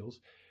His Angels,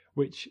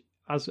 which,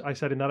 as I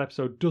said in that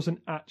episode,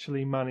 doesn't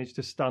actually manage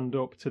to stand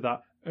up to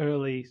that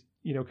early,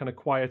 kind of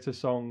quieter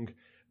song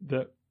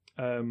that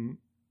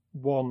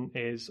One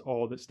is,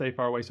 or that Stay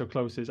Far Away So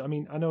Close is. I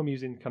mean, I know I'm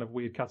using kind of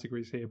weird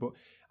categories here, but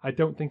I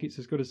don't think it's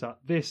as good as that.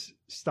 This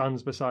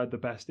stands beside the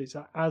best. It's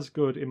as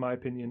good, in my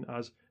opinion,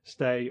 as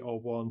Stay or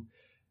One.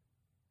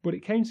 But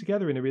it came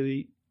together in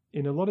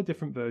a lot of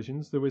different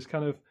versions. There was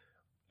kind of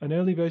an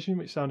early version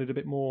which sounded a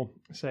bit more,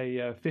 say,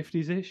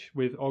 50s-ish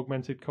with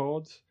augmented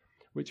chords,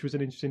 which was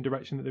an interesting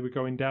direction that they were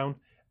going down.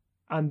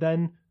 And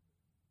then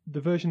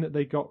the version that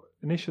they got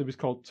initially was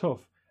called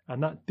Tough,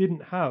 and that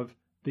didn't have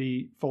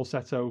the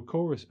falsetto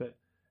chorus bit.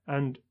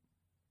 And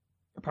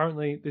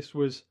apparently this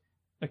was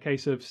a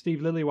case of Steve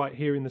Lillywhite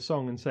hearing the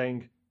song and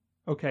saying,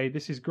 okay,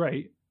 this is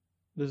great,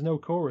 there's no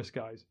chorus,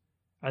 guys.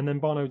 And then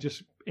Bono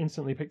just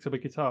instantly picked up a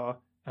guitar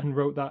and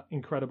wrote that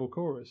incredible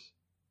chorus.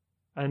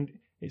 And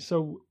it's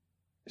so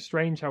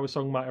strange how a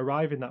song might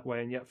arrive in that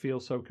way and yet feel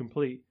so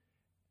complete.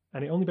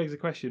 And it only begs the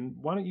question,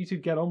 why don't you two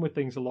get on with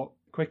things a lot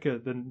quicker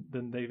than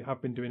they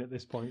have been doing at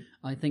this point?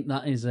 I think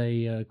that is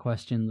a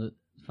question that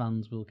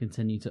fans will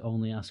continue to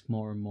only ask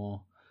more and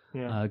more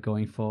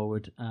going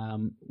forward.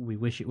 We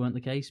wish it weren't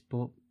the case,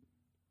 but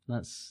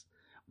that's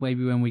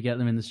maybe when we get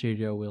them in the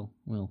studio,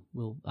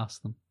 we'll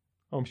ask them.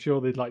 I'm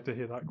sure they'd like to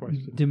hear that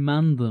question.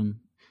 Demand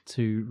them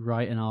to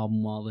write an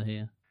album while they're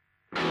here.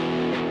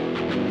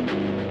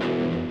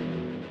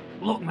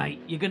 Look, mate,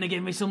 you're going to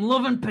give me some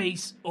love and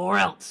peace, or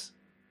else.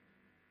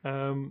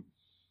 I'm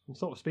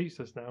sort of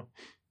speechless now.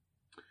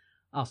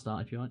 I'll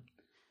start if you like.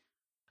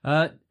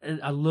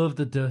 I love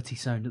the dirty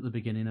sound at the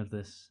beginning of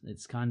this.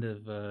 It's kind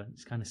of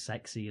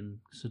sexy and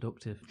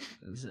seductive.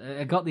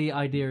 I got the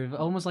idea of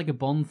almost like a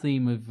Bond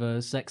theme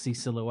of sexy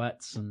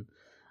silhouettes, and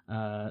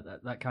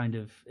that kind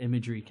of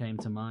imagery came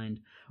to mind.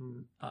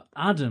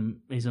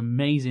 Adam is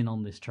amazing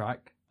on this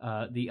track.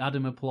 The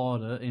Adam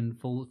applauder in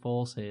full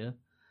force here,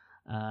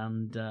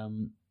 and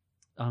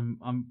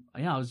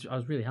I was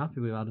really happy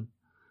with Adam.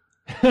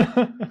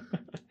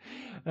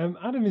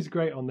 Adam is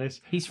great on this.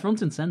 He's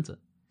front and centre.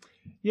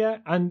 Yeah,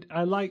 and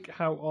I like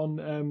how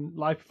on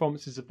live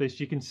performances of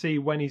this, you can see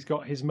when he's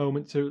got his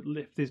moment to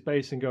lift his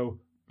bass and go,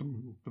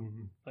 boom,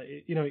 boom.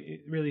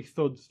 It really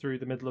thuds through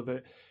the middle of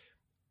it.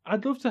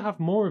 I'd love to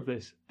have more of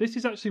this. This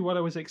is actually what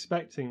I was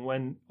expecting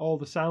when all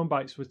the sound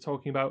bites were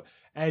talking about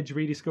Edge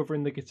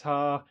rediscovering the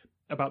guitar,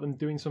 about them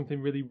doing something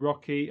really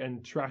rocky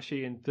and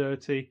trashy and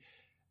dirty.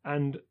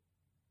 And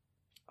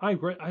I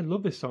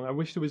love this song. I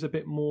wish there was a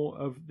bit more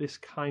of this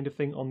kind of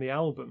thing on the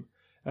album.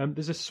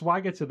 There's a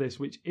swagger to this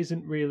which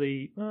isn't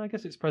really, I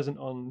guess it's present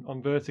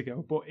on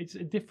Vertigo, but it's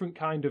a different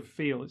kind of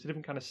feel. It's a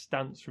different kind of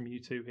stance from you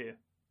two here.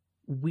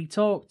 We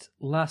talked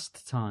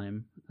last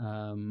time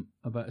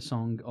about a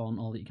song on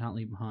All That You Can't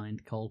Leave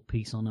Behind called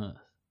Peace on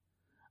Earth.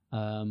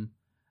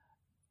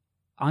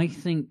 I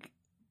think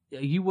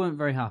you weren't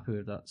very happy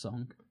with that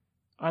song.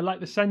 I like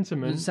the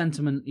sentiment. The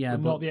sentiment, yeah.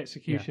 But not the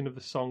execution of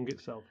the song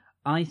itself.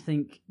 I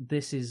think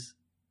this is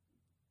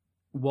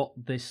what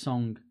this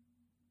song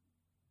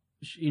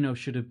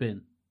should have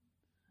been.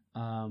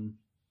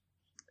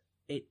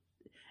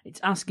 It's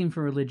asking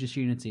for religious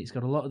unity. It's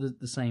got a lot of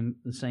the same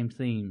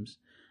themes,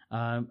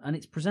 and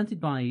it's presented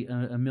by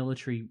a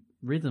military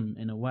rhythm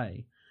in a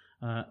way.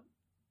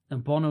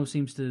 And Bono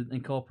seems to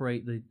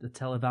incorporate the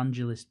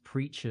televangelist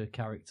preacher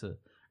character,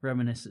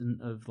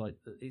 reminiscent of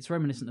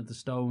the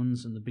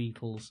Stones and the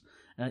Beatles.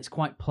 It's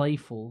quite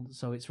playful,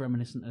 so it's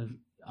reminiscent of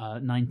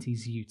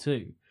 90s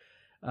U2.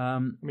 I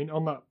mean,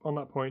 on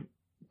that point,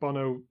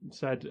 Bono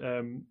said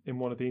in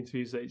one of the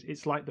interviews that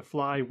it's like the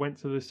fly went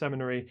to the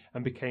seminary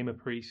and became a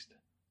priest.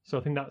 So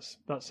I think that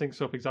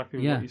syncs up exactly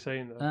with what you're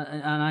saying there.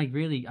 And I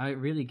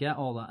really get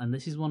all that. And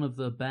this is one of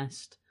the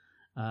best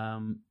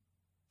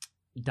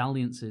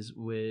dalliances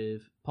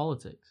with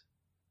politics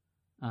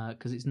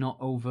because it's not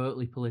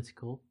overtly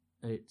political.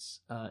 It's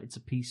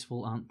a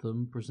peaceful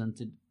anthem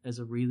presented as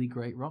a really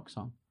great rock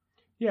song.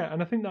 Yeah,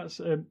 and I think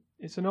that's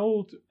it's an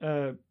old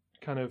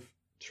kind of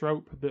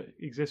trope that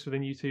exists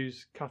within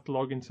U2's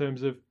catalogue in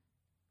terms of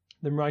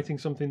them writing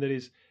something that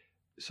is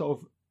sort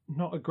of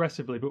not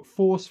aggressively but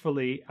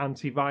forcefully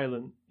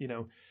anti-violent,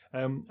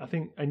 I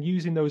think, and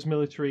using those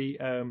military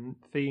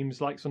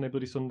themes like Sunday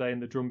Bloody Sunday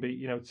and the drum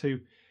beat,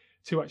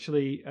 to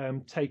actually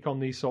take on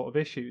these sort of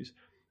issues.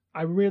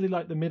 I really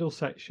like the middle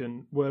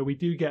section where we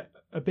do get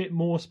a bit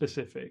more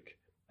specific.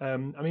 I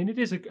mean, it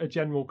is a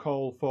general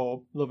call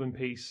for love and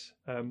peace,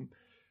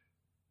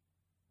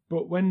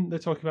 but when they're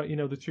talking about,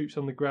 the troops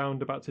on the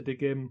ground about to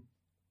dig in,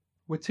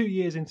 we're 2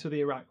 years into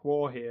the Iraq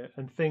war here,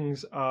 and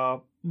things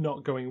are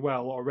not going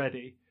well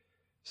already.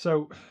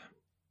 So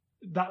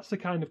that's the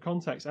kind of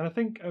context. And I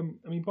think,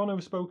 Bono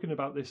has spoken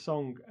about this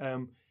song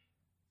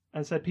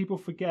and said people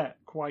forget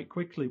quite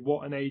quickly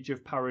what an age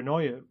of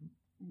paranoia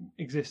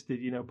existed,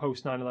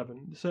 post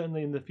 9/11,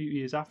 certainly in the few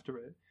years after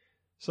it.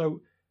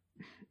 So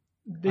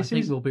I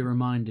think we'll be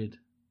reminded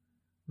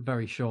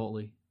very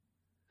shortly.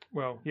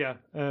 Well, yeah,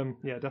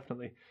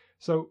 definitely.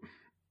 So,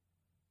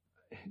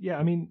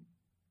 yeah,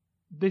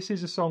 this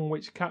is a song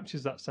which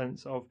captures that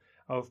sense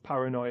of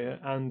paranoia,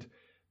 and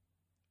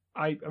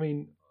I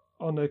mean,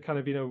 on a kind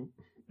of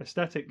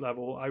aesthetic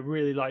level, I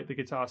really like the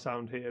guitar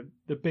sound here.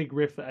 The big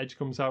riff that Edge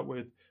comes out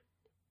with,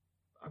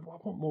 I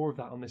want more of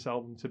that on this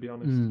album, to be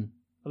honest.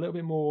 A little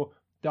bit more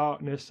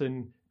darkness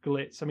and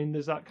glitz.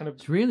 There's that kind of...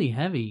 It's really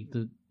heavy.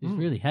 It's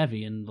really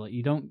heavy, and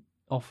you don't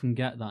often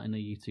get that in a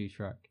U2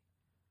 track.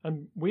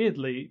 And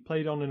weirdly,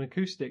 played on an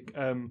acoustic,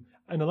 an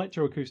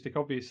electroacoustic,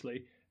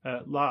 obviously,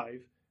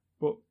 live,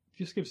 but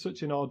just gives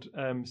such an odd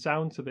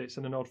sound to this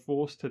and an odd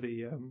force to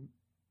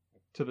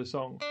the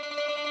song.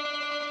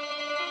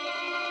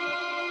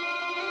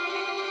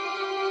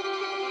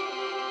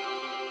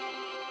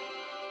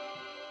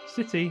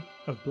 City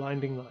of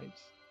Blinding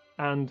Lights.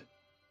 And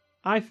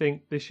I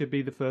think this should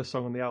be the first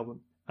song on the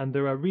album. And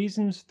there are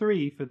reasons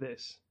 3 for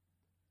this.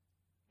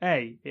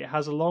 A, it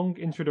has a long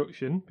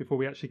introduction before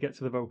we actually get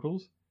to the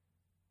vocals,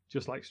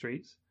 just like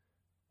Streets,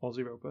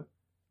 Aussie Roper.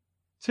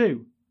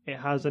 2, it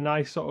has a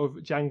nice sort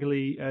of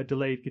jangly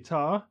delayed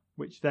guitar,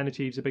 which then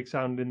achieves a big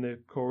sound in the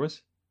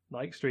chorus,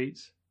 like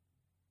Streets.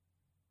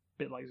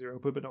 Bit like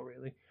Zeropa, but not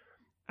really.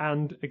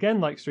 And again,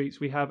 like Streets,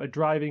 we have a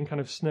driving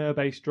kind of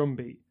snare-based drum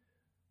beat.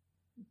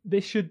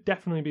 This should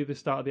definitely be the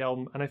start of the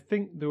album, and I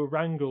think there were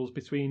wrangles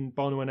between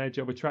Bono and Edge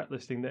over track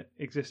listing that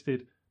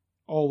existed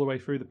all the way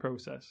through the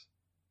process.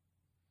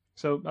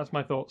 So that's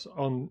my thoughts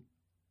on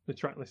the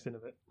track listing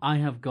of it. I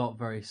have got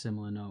very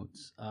similar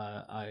notes.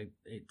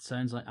 It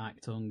sounds like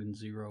Actung and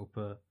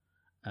Zeropa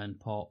and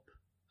Pop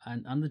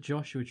and the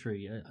Joshua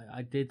Tree.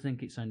 I did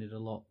think it sounded a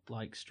lot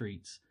like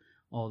Streets.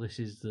 Or this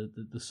is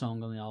the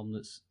song on the album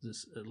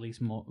that's at least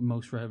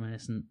most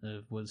reminiscent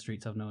of Where the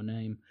Streets Have No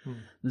Name.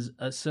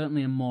 There's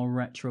certainly a more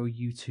retro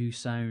U2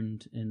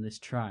 sound in this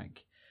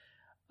track.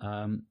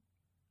 I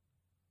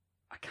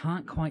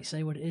can't quite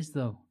say what it is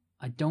though.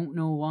 I don't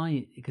know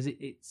why, because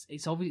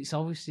it's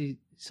obviously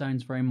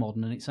sounds very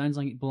modern and it sounds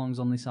like it belongs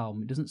on this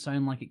album. It doesn't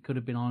sound like it could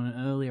have been on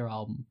an earlier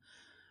album,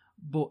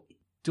 but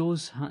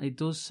it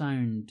does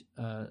sound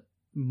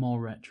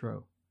more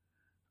retro.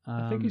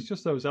 I think it's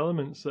just those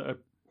elements that are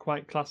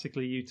quite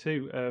classically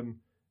U2.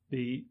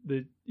 The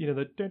the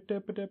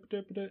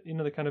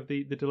kind of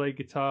the delayed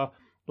guitar,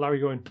 Larry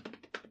going,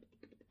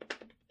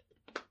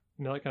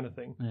 that kind of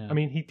thing. Yeah.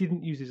 He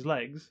didn't use his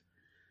legs,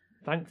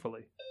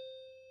 thankfully.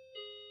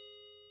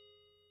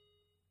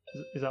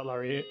 Is that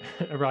Larry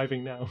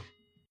arriving now?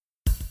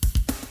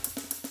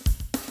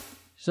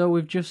 So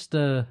we've just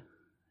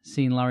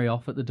seen Larry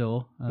off at the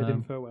door. Bid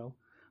him farewell.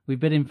 We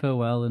bid him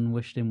farewell and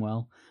wished him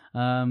well.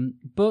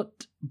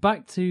 But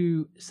back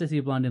to City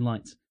of Blinding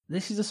Lights.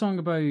 This is a song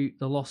about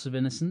the loss of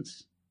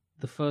innocence.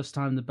 The first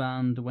time the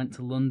band went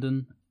to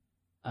London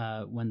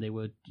when they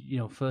were,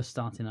 first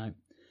starting out.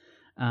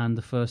 And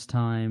the first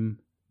time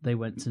they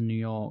went to New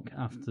York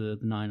after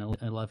the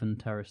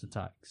 9/11 terrorist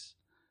attacks.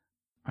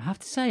 I have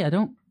to say, I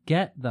don't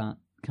get that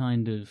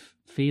kind of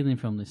feeling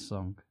from this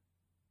song.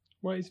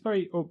 Well, it's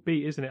very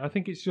upbeat, isn't it? I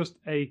think it's just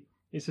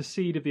it's a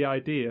seed of the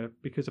idea,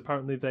 because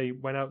apparently they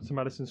went out to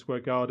Madison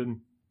Square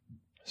Garden,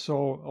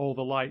 saw all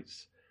the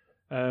lights,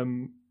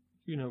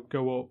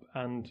 go up,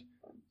 and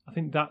I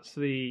think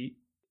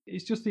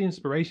it's just the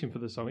inspiration for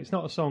the song. It's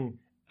not a song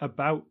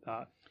about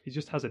that. It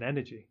just has an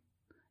energy.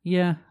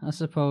 Yeah, I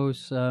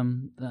suppose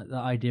that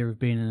idea of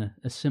being in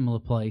a similar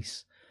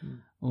place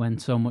when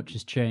so much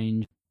has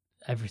changed,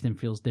 everything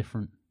feels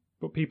different.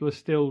 But people are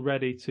still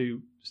ready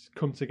to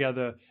come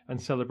together and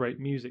celebrate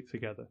music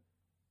together.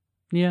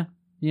 Yeah.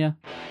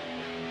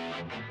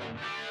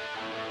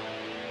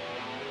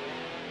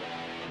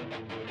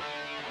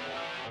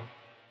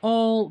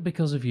 All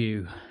because of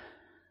you.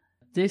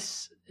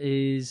 This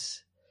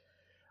is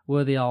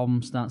where the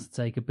album starts to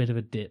take a bit of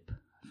a dip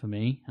for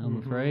me, I'm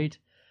afraid.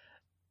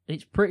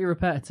 It's pretty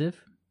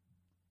repetitive.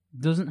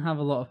 Doesn't have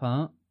a lot of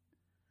heart.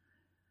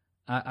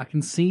 I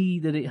can see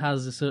that it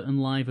has a certain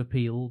live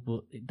appeal,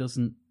 but it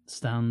doesn't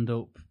stand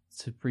up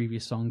to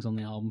previous songs on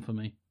the album for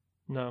me.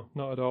 No,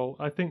 not at all.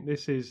 I think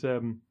this is...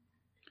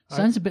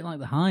 sounds a bit like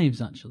the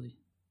Hives, actually.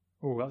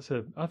 Oh,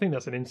 I think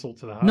that's an insult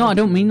to the Hives. No, I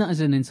don't mean that as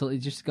an insult.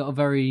 It's just got a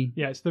very...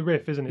 Yeah, it's the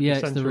riff, isn't it? Yeah,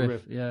 the it's the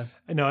riff. Yeah.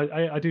 No,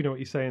 I do know what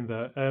you're saying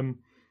there.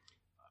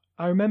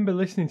 I remember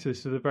listening to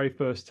this for the very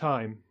first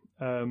time,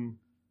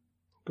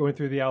 going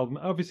through the album.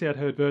 Obviously, I'd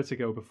heard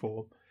Vertigo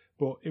before,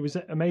 but it was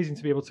amazing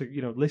to be able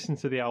to, listen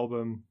to the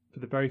album for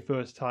the very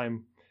first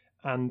time.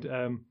 And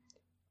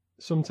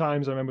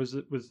Sometimes I remember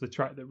was the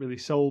track that really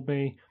sold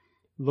me.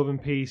 Love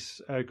and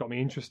Peace got me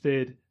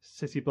interested.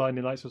 City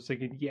Blinding Lights, I was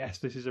thinking, yes,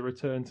 this is a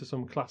return to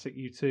some classic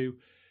U2.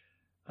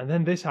 And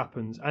then this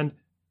happens. And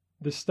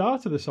the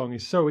start of the song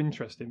is so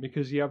interesting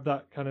because you have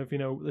that kind of,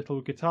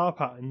 little guitar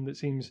pattern that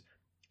seems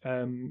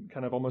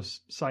kind of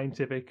almost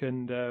scientific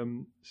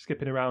and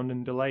skipping around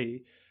and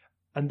delay.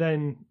 And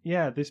then,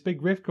 this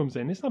big riff comes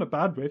in. It's not a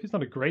bad riff. It's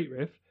not a great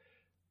riff.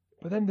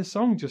 But then the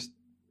song just,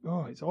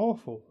 it's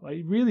awful. Like,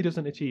 it really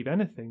doesn't achieve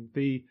anything.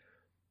 The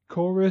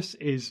chorus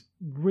is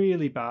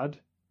really bad.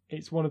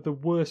 It's one of the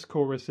worst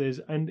choruses.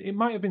 And it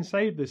might have been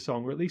saved, this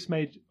song, or at least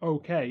made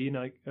okay,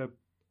 like a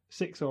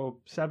 6 or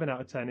 7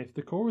 out of 10 if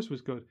the chorus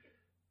was good.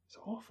 It's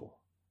awful.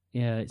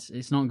 Yeah,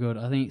 it's not good.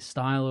 I think it's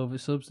style over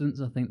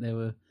substance. I think they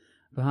were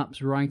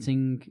perhaps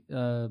writing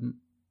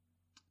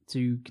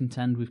to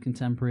contend with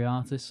contemporary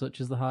artists such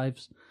as the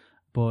Hives,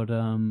 but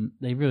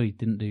they really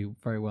didn't do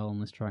very well on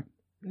this track.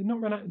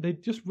 They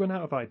just run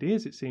out of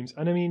ideas, it seems.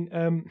 And I mean,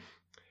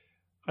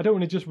 I don't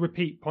want to just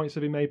repeat points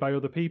that have been made by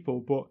other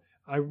people, but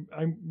I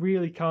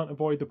really can't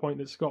avoid the point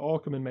that Scott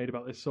Aukerman made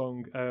about this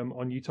song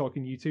on You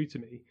Talking U2 to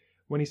me,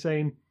 when he's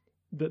saying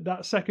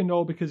that second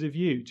All Because of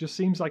You just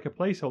seems like a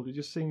placeholder. It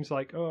just seems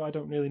like, I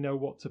don't really know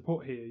what to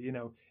put here.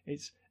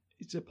 It's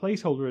a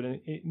placeholder and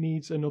it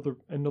needs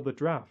another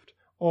draft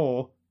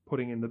or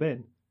putting in the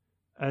bin.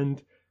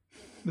 And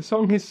the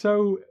song is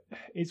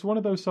it's one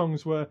of those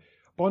songs where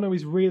Bono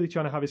is really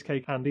trying to have his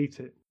cake and eat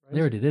it. Right?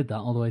 They already did that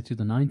all the way to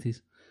the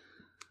 90s.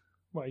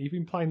 What, you've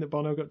been implying that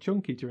Bono got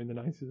chunky during the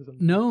 90s or something?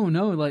 No,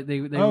 like they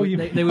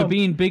were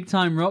being big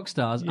time rock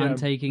stars and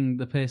taking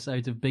the piss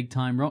out of big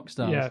time rock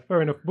stars. Yeah,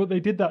 fair enough. But they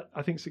did that,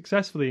 I think,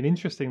 successfully and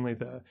interestingly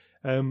there.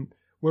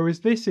 Whereas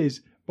this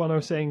is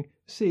Bono saying,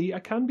 "See, I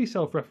can be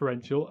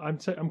self-referential.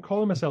 I'm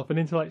calling myself an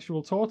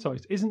intellectual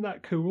tortoise. Isn't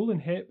that cool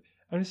and hip?"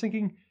 And I was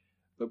thinking,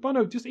 but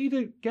Bono, just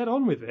either get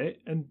on with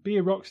it and be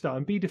a rock star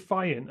and be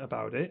defiant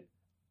about it,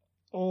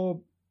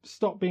 or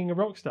stop being a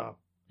rock star.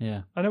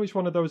 Yeah, I know which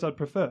one of those I'd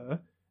prefer.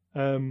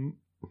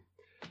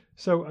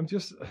 So I'm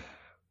just,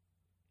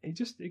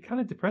 it kind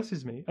of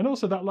depresses me. And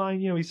also that line,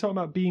 he's talking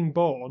about being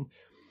born,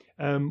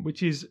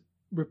 which is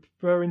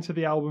referring to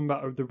the album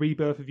about the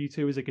rebirth of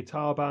U2 as a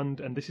guitar band,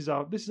 and this is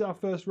our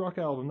first rock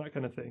album, that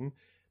kind of thing.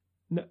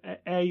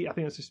 I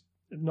think that's just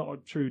not a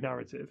true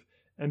narrative.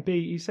 And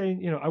B, he's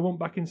saying, I want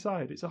back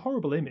inside. It's a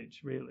horrible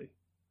image, really.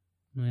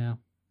 Yeah.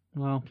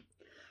 Well,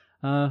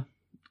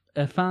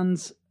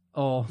 fans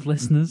or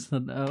listeners,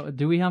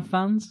 do we have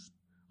fans?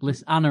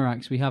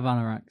 Anoraks, we have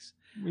Anoraks.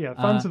 Yeah,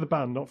 fans of the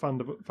band, not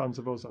fans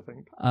of us, I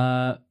think.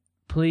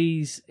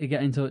 Please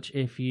get in touch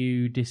if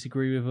you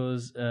disagree with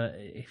us,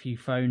 if you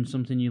found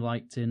something you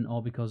liked in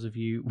All Because of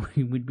You.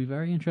 We would be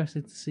very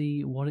interested to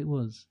see what it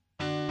was.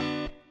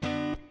 A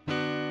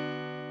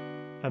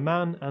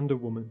Man and a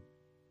Woman.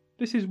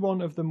 This is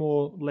one of the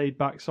more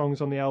laid-back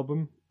songs on the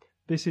album.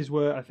 This is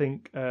where I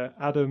think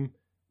Adam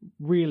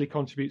really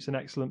contributes an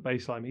excellent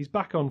bass line. He's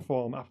back on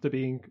form after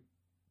being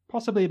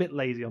possibly a bit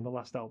lazy on the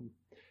last album.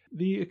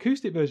 The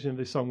acoustic version of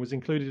this song was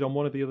included on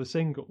one of the other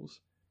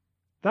singles.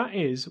 That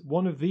is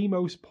one of the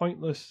most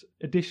pointless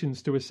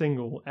additions to a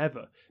single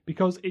ever,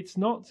 because it's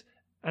not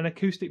an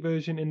acoustic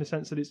version in the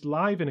sense that it's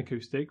live in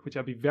acoustic, which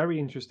I'd be very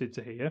interested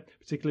to hear,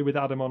 particularly with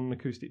Adam on an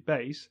acoustic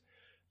bass.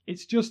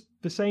 It's just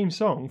the same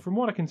song, from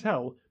what I can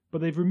tell, but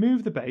they've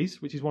removed the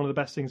bass, which is one of the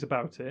best things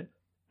about it,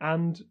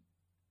 and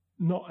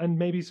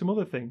maybe some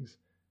other things.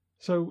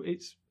 So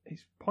it's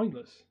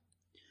pointless.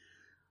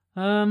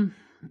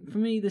 For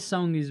me, this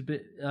song is a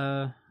bit...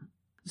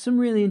 some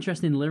really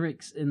interesting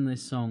lyrics in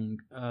this song,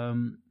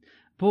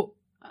 but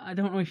I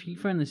don't know if you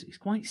find this, it's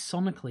quite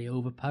sonically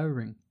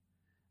overpowering,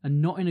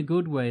 and not in a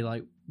good way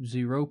like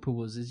Zooropa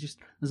was.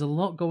 There's a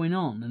lot going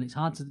on, and it's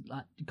hard to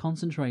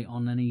concentrate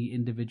on any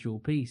individual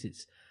piece.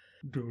 It's...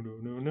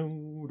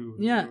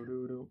 Yeah,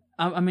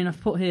 I mean,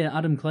 I've put here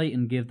Adam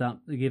Clayton give that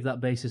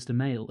bassist a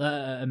medal.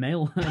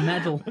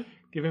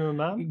 Give him a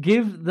man?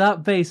 Give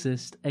that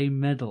bassist a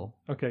medal.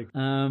 Okay.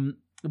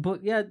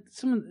 But yeah,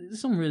 some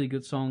really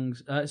good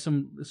songs,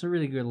 some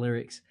really good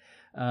lyrics.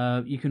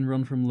 You can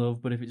run from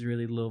love, but if it's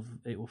really love,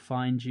 it will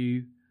find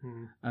you.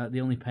 The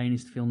only pain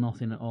is to feel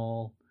nothing at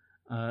all.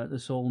 The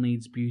soul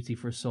needs beauty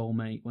for a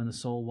soulmate. When the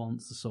soul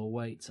wants, the soul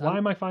waits. Why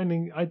am I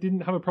finding I didn't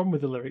have a problem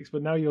with the lyrics,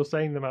 but now you're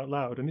saying them out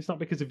loud, and it's not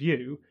because of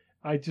you.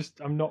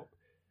 I'm not.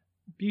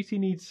 Beauty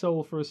needs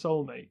soul for a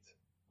soulmate.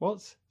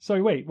 What?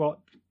 Sorry, wait. What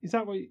is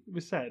that? What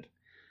was said?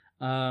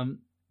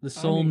 The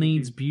soul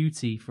needs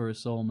beauty for a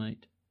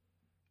soulmate.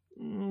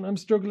 I'm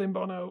struggling,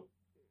 Bono,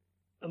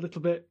 a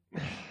little bit.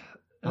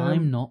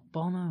 I'm not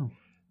Bono.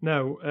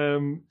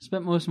 No.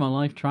 Spent most of my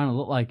life trying to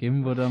look like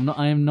him, but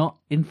I am not,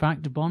 in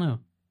fact, Bono.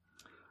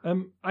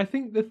 I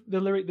think the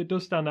lyric that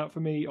does stand out for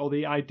me, or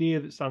the idea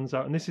that stands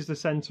out, and this is the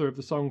centre of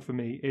the song for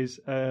me, is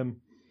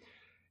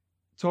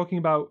talking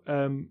about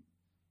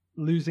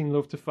losing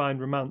love to find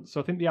romance.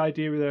 So I think the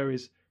idea there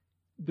is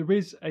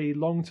a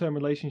long-term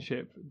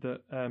relationship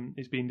that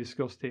is being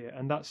discussed here,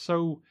 and that's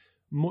so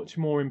much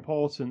more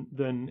important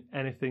than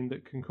anything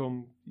that can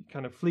come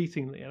kind of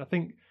fleetingly. And I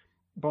think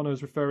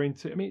Bono's referring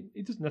to, I mean,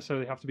 it doesn't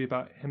necessarily have to be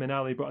about him and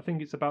Ali, but I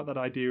think it's about that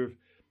idea of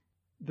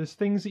there's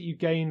things that you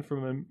gain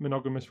from a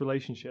monogamous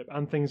relationship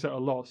and things that are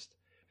lost.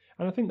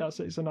 And I think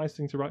it's a nice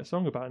thing to write a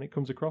song about, and it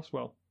comes across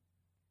well.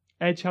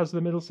 Edge has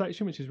the middle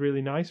section, which is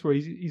really nice, where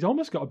he's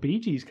almost got a Bee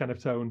Gees kind of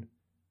tone.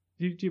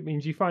 Do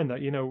you find that,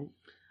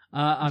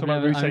 I've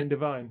Route Saint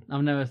Divine?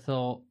 I've never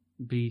thought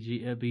Bee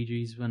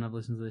Gees when I've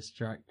listened to this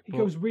track. It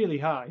goes really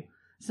high.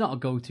 It's not a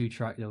go-to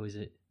track though, is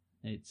it?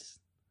 But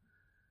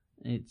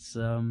it's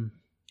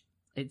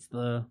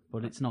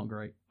not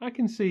great. I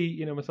can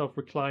see, myself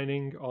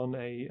reclining on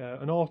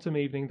an autumn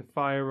evening, the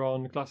fire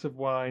on, a glass of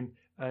wine,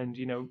 and,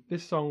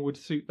 this song would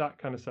suit that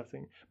kind of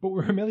setting. But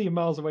we're a million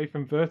miles away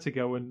from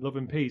Vertigo and Love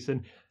and Peace,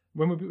 and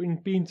when we're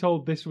being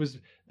told this was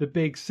the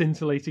big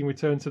scintillating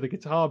return to the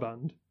guitar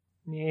band,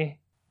 yeah.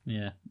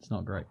 Yeah, it's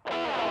not great.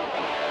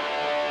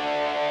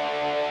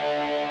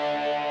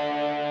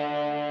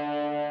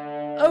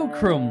 Oh,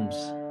 crumbs.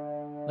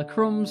 The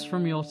crumbs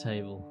from your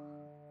table.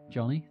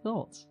 Johnny,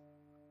 thoughts?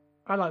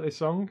 I like this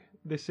song.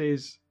 This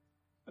is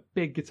a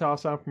big guitar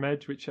sound from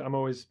Edge, which I'm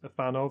always a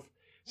fan of.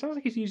 Sounds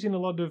like he's using a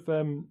lot of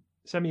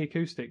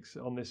semi-acoustics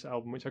on this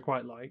album, which I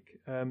quite like.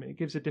 It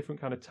gives a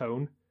different kind of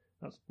tone.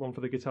 That's one for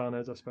the guitar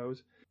nerds, I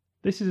suppose.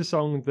 This is a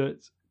song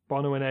that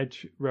Bono and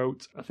Edge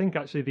wrote, I think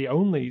actually the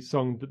only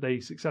song that they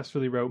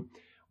successfully wrote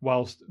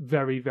whilst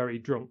very, very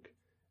drunk.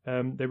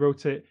 They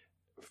wrote it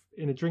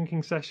in a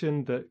drinking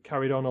session that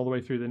carried on all the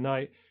way through the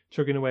night,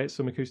 chugging away at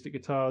some acoustic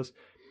guitars,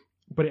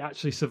 but it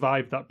actually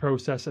survived that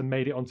process and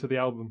made it onto the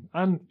album.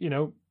 And,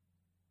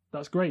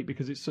 that's great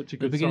because it's such a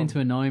good song. They're beginning to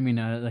annoy me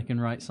now that they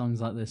can write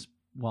songs like this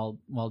while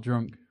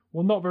drunk.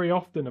 Well, not very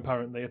often,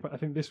 apparently. I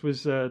think this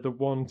was the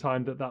one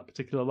time that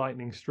particular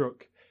lightning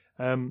struck.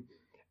 And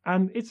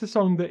it's a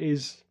song that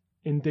is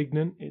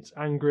indignant, it's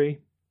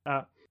angry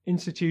at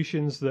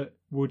institutions that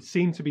would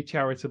seem to be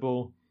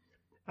charitable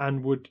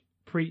and would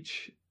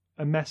preach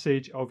a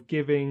message of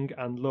giving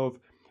and love,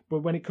 but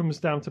when it comes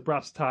down to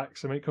brass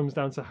tacks and when it comes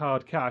down to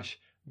hard cash,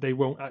 they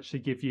won't actually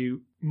give you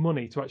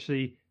money to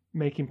actually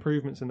make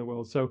improvements in the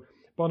world. So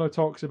Bono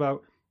talks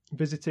about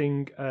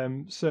visiting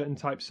certain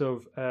types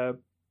of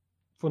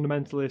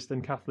fundamentalist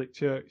and Catholic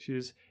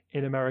churches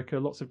in America,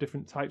 lots of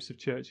different types of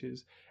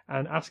churches,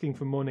 and asking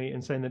for money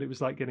and saying that it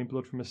was like getting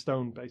blood from a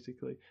stone,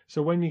 basically.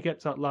 So when you get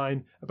to that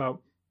line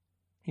about,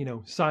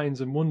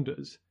 signs and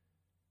wonders,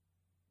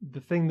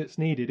 the thing that's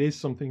needed is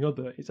something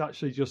other. It's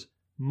actually just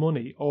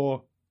money,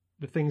 or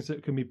the things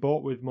that can be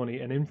bought with money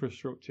and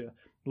infrastructure,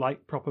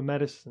 like proper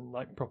medicine,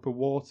 like proper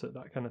water,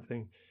 that kind of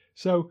thing.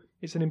 So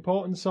it's an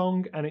important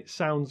song and it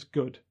sounds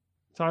good.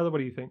 Tyler, what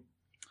do you think?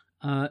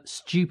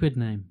 Stupid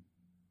name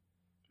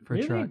for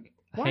a track.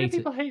 Why do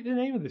people hate the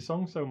name of this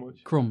song so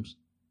much? Crumbs.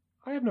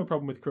 I have no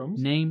problem with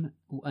Crumbs. Name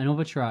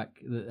another track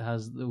that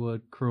has the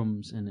word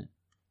crumbs in it.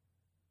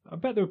 I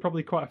bet there were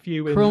probably quite a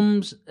few in...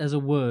 Crumbs as a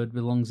word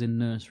belongs in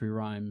nursery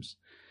rhymes.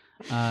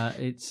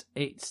 It's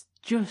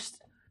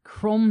just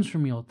crumbs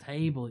from your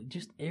table. It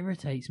just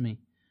irritates me.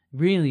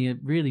 Really, it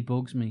really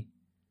bugs me.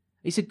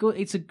 It's a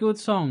good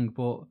song,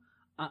 but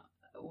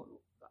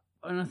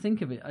when I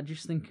think of it, I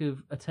just think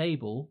of a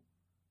table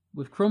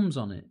with crumbs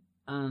on it,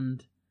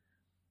 and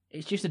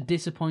it's just a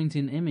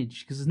disappointing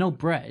image because there's no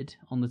bread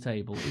on the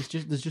table.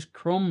 There's just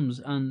crumbs,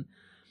 and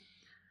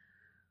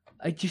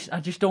I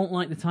just don't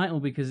like the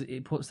title because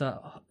it puts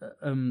that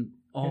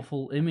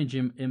awful image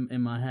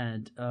in my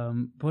head.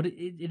 But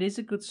it is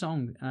a good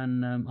song,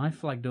 and I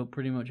flagged up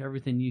pretty much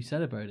everything you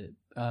said about it.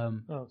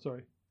 Oh,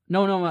 sorry.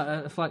 No,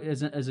 I flagged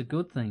it as a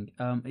good thing.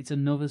 It's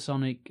another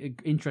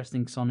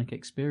interesting Sonic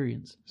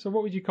experience. So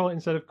what would you call it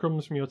instead of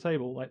crumbs from your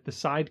table? Like the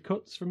side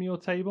cuts from your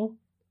table?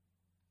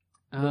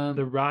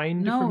 The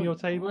rind from your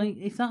table? Like,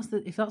 if that's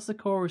the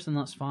chorus, then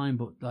that's fine.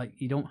 But like,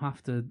 you don't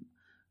have to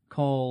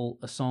call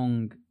a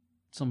song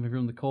something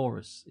from the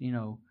chorus.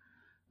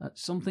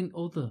 Something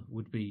other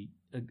would be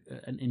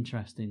an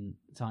interesting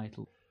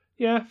title.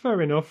 Yeah,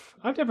 fair enough.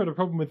 I've never had a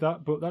problem with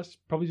that, but that's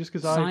probably just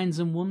because Signs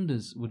and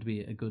Wonders would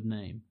be a good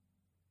name.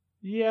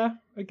 Yeah,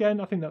 again,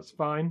 I think that's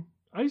fine.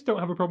 I just don't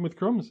have a problem with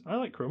Crumbs. I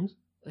like Crumbs.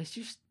 It's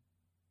just,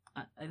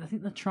 I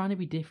think they're trying to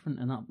be different,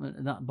 and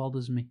that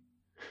bothers me.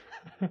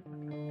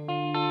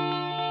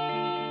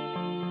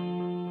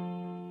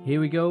 Here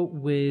we go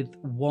with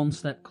One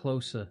Step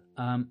Closer.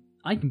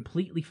 I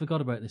completely forgot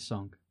about this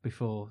song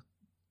before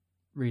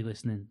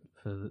re-listening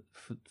for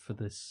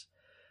this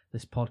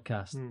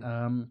podcast.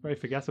 Very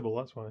forgettable,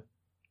 that's why.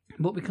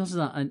 But because of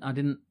that, I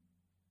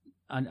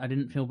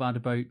didn't feel bad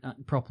about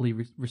properly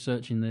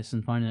researching this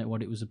and finding out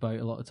what it was about.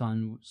 A lot of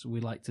times we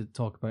like to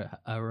talk about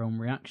our own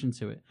reaction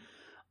to it.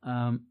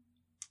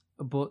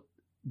 But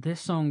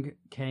this song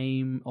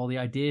the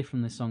idea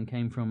from this song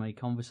came from a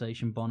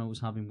conversation Bono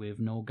was having with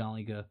Noel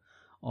Gallagher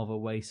of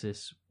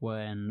Oasis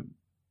when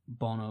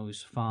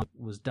Bono's father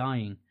was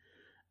dying.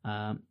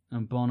 And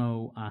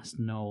Bono asked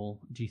Noel,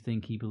 do you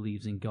think he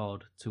believes in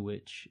God? To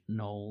which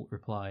Noel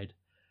replied,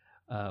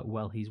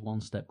 well, he's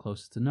one step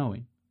closer to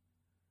knowing.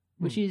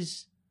 Which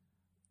is,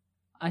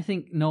 I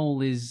think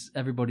Noel is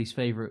everybody's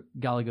favourite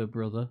Gallagher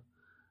brother.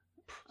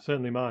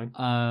 Certainly mine.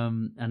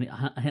 And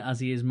as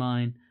he is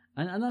mine.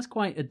 And that's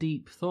quite a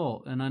deep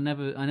thought. And I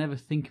never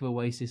think of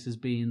Oasis as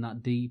being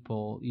that deep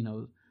or,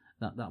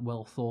 that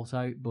well thought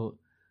out. But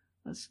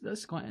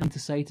that's quite to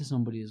say to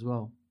somebody as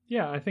well.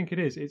 Yeah, I think it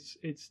is.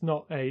 It's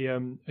not a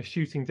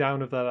shooting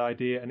down of that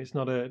idea, and it's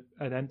not an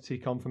empty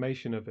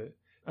confirmation of it.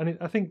 And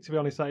I think, to be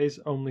honest, that is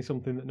only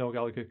something that Noel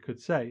Gallagher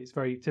could say. It's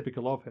very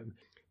typical of him,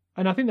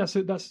 and I think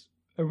that's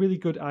a really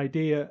good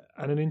idea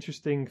and an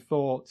interesting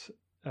thought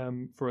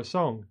for a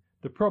song.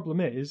 The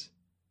problem is,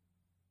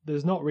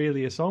 there's not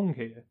really a song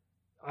here.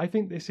 I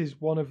think this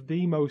is one of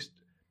the most.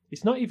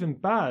 It's not even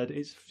bad.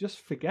 It's just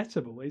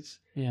forgettable. It's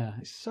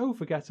so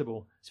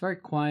forgettable. It's very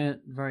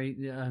quiet,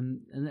 very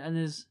and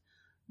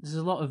there's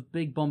a lot of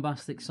big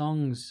bombastic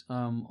songs,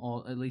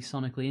 or at least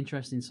sonically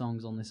interesting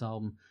songs on this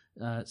album.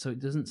 So it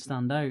doesn't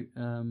stand out,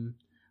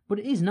 but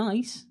it is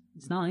nice.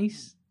 It's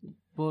nice,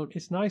 but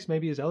it's nice.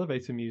 Maybe as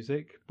elevator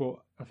music, but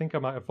I think I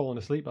might have fallen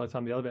asleep by the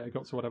time the elevator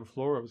got to whatever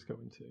floor I was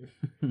going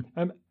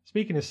to.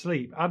 Speaking of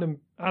sleep,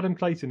 Adam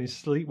Clayton is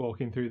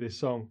sleepwalking through this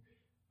song.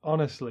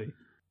 Honestly,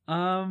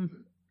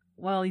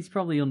 well, he's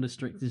probably under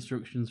strict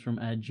instructions from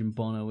Edge and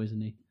Bono, isn't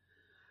he?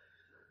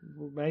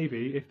 Well,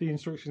 maybe if the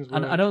instructions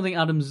were. I don't think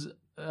Adam's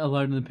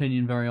allowed an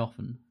opinion very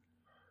often.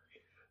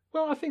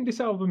 Well, I think this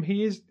album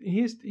he's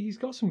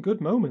got some good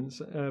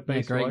moments.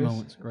 Great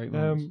moments.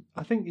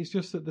 I think it's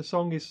just that the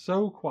song is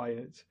so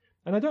quiet,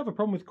 and I don't have a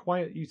problem with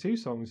quiet U2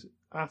 songs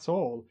at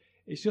all.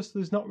 It's just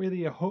there's not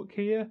really a hook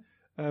here.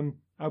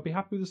 I'd be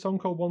happy with a song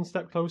called One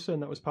Step Closer,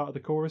 and that was part of the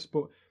chorus.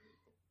 But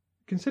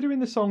considering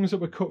the songs that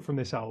were cut from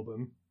this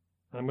album,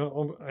 I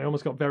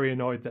almost got very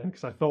annoyed then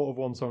because I thought of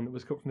one song that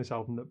was cut from this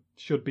album that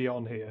should be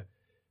on here.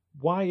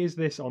 Why is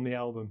this on the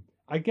album?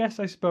 I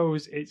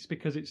suppose it's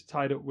because it's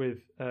tied up with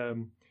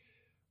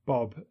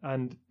Bob,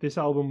 and this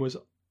album was,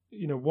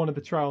 one of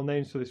the trial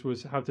names for this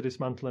was How to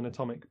Dismantle an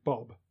Atomic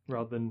Bob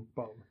rather than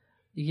Bob.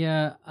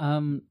 Yeah,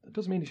 that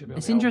doesn't mean it should be on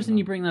it's the interesting album,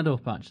 you bring that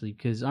up, actually,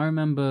 because I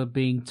remember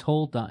being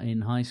told that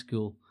in high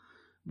school,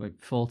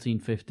 like 14,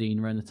 15,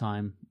 around the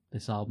time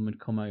this album had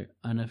come out,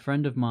 and a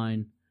friend of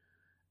mine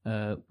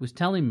was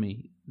telling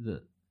me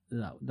that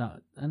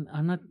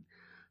and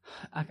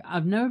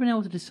I've never been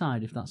able to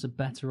decide if that's a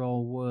better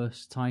or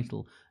worse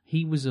title.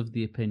 He was of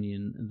the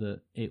opinion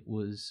that it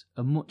was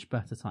a much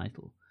better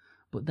title,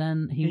 but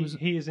then he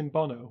is in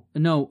Bono.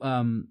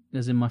 No,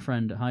 as in my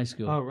friend at high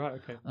school. Oh right,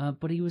 okay.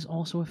 But he was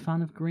also a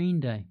fan of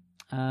Green Day.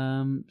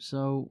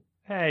 So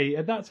hey,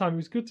 at that time it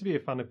was good to be a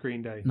fan of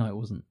Green Day. No, it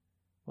wasn't.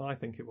 Well, I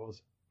think it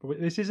was.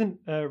 But this isn't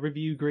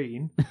Review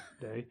Green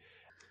Day.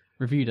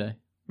 Review Day.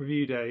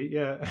 Review Day,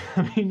 yeah.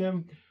 I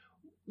mean,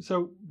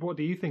 so what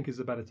do you think is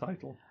the better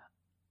title?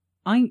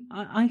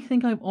 I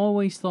think I've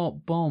always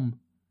thought Bomb.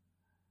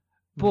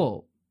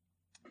 But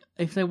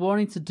if they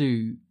wanted to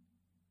do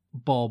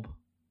Bob,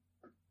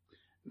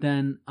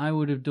 then I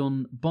would have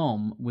done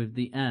Bomb with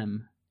the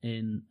M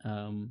in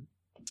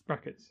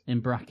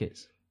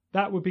brackets.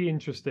 That would be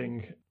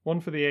interesting. One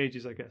for the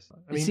ages, I guess.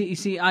 I mean, you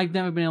see, I've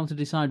never been able to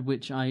decide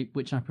which I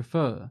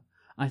prefer.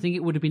 I think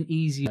it would have been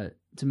easier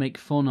to make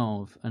fun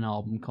of an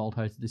album called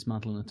How to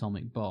Dismantle an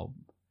Atomic Bob.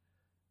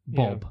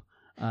 Yeah.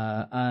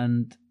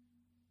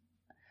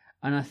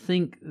 And I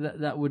think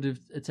that would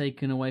have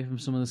taken away from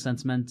some of the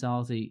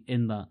sentimentality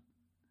in that,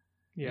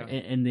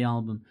 in the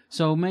album.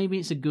 So maybe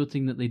it's a good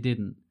thing that they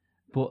didn't.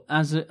 But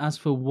as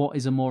for what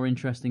is a more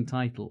interesting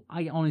title,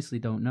 I honestly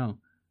don't know.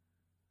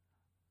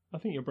 I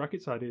think your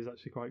brackets idea is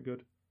actually quite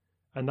good,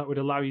 and that would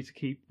allow you to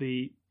keep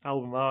the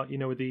album art,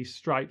 with these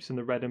stripes and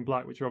the red and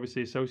black, which are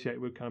obviously associated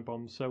with kind of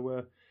bombs.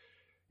 So,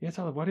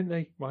 Tyler, why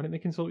didn't they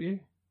consult you?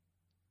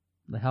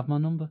 They have my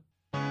number.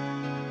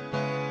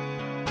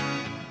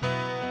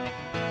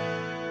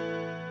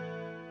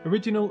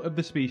 Original of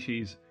the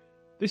Species.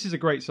 This is a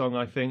great song,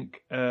 I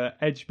think.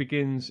 Edge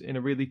begins in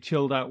a really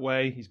chilled out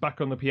way. He's back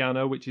on the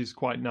piano, which is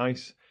quite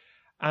nice.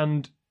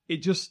 And it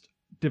just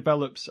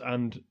develops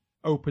and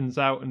opens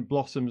out and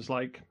blossoms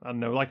like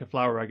a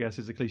flower, I guess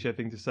is a cliche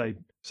thing to say.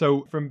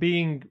 So from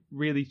being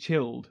really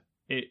chilled,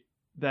 it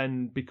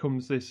then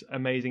becomes this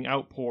amazing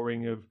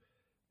outpouring of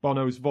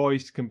Bono's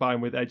voice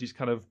combined with Edge's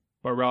kind of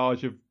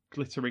barrage of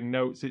glittering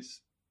notes. It's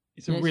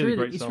a really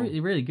great song. It's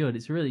really good.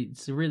 It's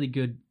a really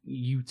good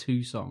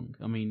U2 song.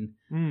 I mean,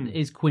 it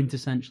is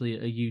quintessentially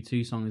a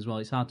U2 song as well.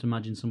 It's hard to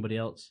imagine somebody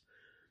else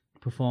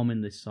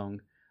performing this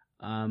song.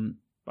 I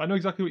know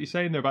exactly what you're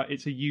saying there about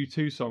it's a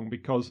U2 song,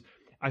 because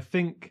I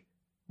think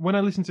when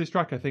I listen to this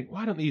track, I think,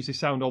 why don't they use this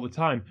sound all the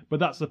time? But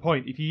that's the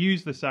point. If you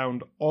use the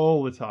sound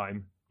all the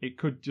time, it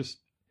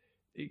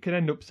can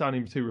end up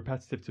sounding too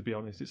repetitive, to be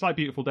honest. It's like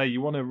Beautiful Day. You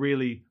want to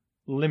really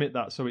limit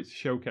that so it's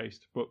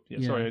showcased. But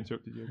sorry I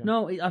interrupted you again.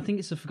 No, I think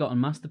it's a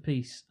forgotten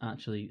masterpiece,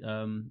 actually.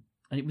 And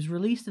it was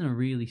released in a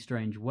really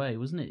strange way,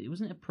 wasn't it? It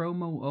wasn't a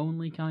promo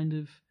only kind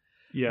of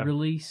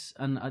release,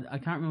 and I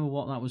can't remember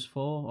what that was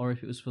for, or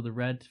if it was for the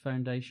Red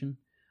Foundation.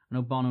 I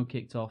know Bono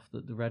kicked off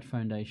the Red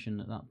Foundation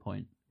at that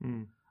point.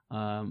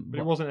 But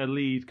it wasn't a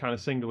lead kind of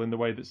single in the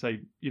way that,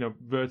 say,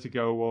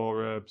 Vertigo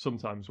or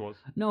Sometimes was.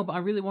 No, but I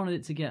really wanted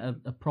it to get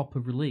a proper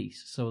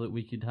release so that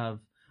we could have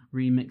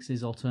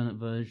remixes, alternate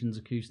versions,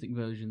 acoustic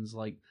versions,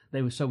 like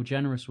they were so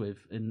generous with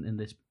in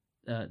this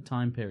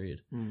time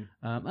period,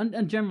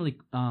 and generally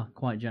are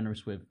quite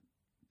generous with.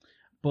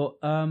 But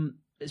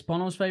It's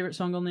Bono's favourite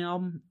song on the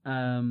album,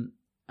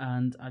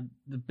 and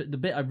the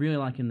bit I really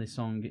like in this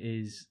song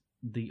is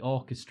the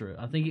orchestra.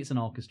 I think it's an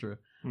orchestra,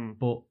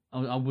 but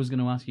I was going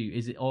to ask you,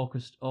 is it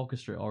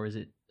orchestra or is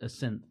it a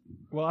synth?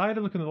 Well, I had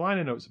a look in the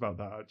liner notes about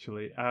that,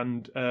 actually,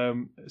 and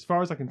as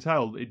far as I can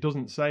tell, it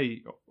doesn't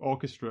say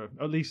orchestra,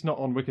 at least not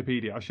on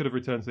Wikipedia. I should have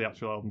returned to the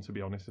actual album, to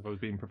be honest, if I was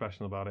being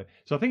professional about it.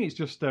 So I think it's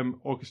just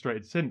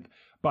orchestrated synth.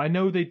 But I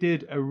know they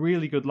did a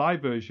really good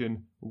live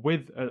version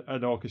with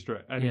an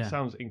orchestra, and it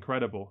sounds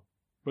incredible.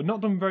 But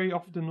not done very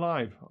often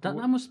live. That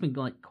must have been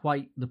like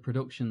quite the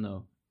production,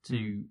 though,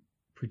 to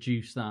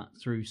produce that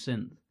through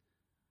synth.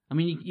 I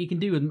mean, you can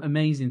do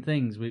amazing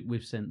things with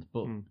synth,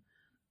 but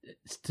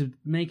to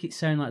make it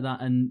sound like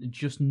that and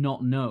just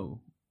not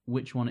know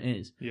which one it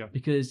is. Yeah.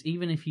 Because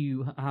even if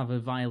you have a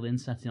violin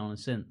setting on a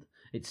synth,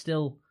 it's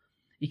still...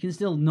 You can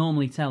still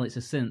normally tell it's a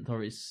synth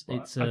or it's.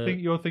 I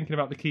think you're thinking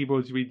about the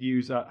keyboards we'd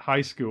use at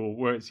high school,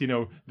 where it's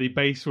the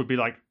bass would be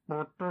like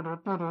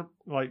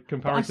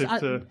comparative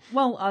to.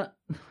 Well,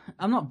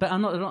 I'm not.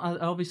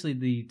 Obviously,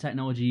 the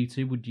technology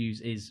U2 would use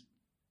is.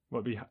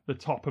 Would be the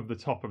top of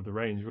the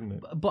range, wouldn't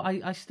it? But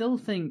I still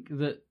think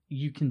that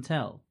you can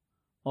tell,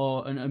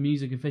 or a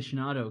music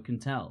aficionado can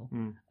tell,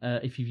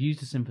 if you've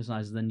used a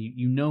synthesizer, then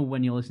you know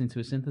when you're listening to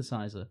a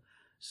synthesizer.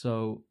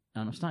 So.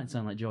 And I'm starting to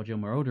sound like Giorgio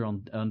Moroder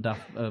on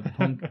Daft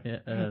Punk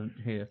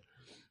here.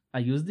 I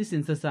use the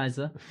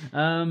synthesizer.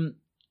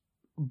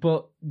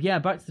 But yeah,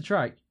 back to the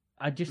track.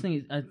 I just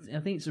think I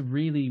think it's a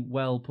really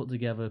well put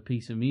together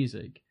piece of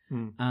music,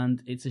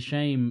 and it's a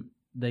shame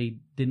they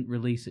didn't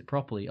release it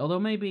properly. Although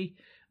maybe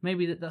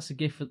that's a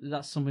gift.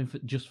 That's something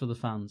just for the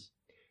fans.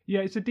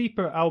 Yeah, it's a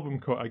deeper album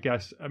cut, I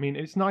guess. I mean,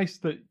 it's nice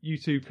that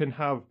U2 can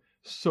have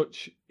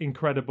such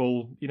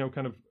incredible,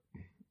 kind of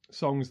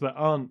songs that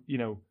aren't,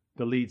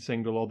 the lead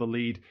single or the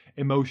lead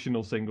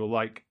emotional single,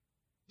 like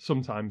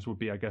sometimes would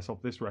be, I guess,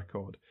 off this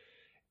record.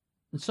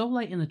 It's so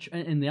late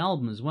in the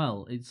album as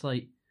well. It's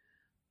like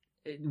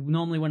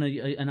normally when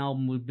an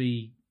album would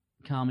be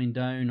calming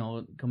down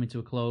or coming to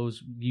a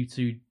close,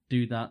 U2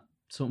 do that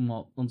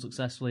somewhat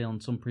unsuccessfully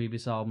on some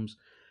previous albums,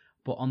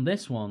 but on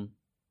this one,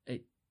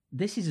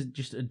 this is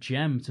just a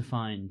gem to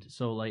find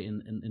so late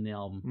in the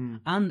album.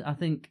 And I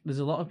think there's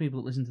a lot of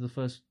people that listen to the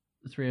first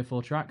 3 or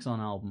 4 tracks on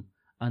album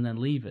and then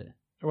leave it.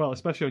 Well,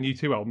 especially on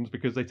U2 albums,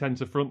 because they tend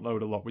to front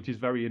load a lot, which is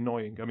very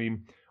annoying. I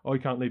mean, All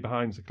You Can't Leave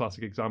Behind is a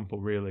classic example,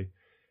 really.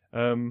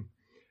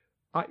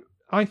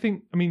 I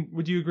think,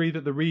 would you agree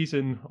that the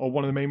reason, or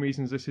one of the main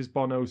reasons this is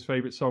Bono's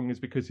favourite song is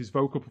because his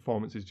vocal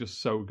performance is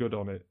just so good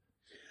on it?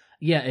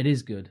 Yeah, it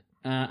is good.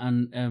 I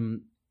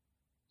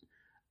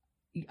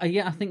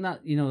think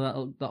that,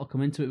 that'll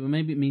come into it, but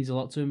maybe it means a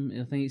lot to him.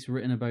 I think it's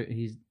written about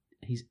his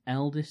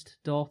eldest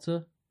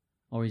daughter,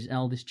 or his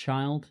eldest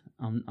child.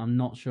 I'm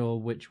not sure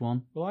which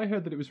one. Well, I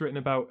heard that it was written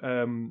about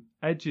one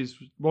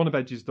of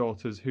Edge's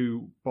daughters,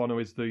 who Bono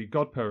is the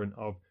godparent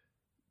of.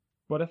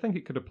 But I think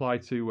it could apply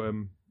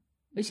to.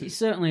 It's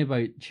certainly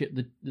about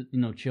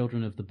the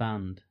children of the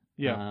band.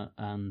 Yeah.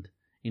 And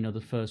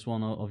the first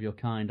one of your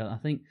kind. I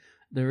think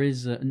there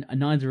is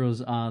neither of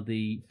us are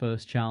the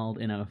first child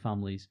in our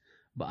families,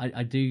 but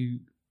I do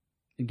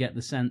get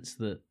the sense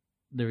that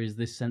there is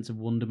this sense of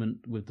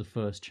wonderment with the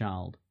first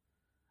child.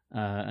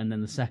 And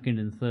then the second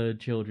and third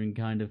children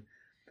kind of,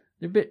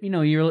 they're a bit,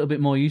 you're a little bit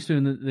more used to,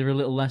 and they're a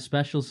little less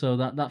special. So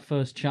that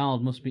first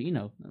child must be,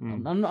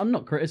 I'm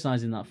not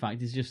criticizing that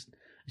fact. It's just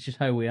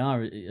how we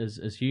are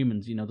as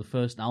humans. The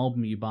first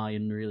album you buy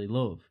and really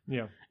love,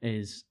 can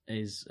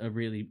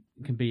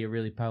be a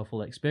really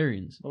powerful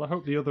experience. Well, I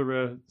hope the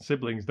other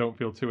siblings don't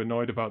feel too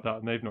annoyed about that,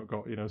 and they've not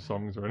got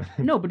songs or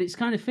anything. No, but it's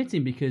kind of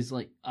fitting because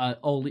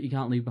All That You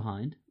Can't Leave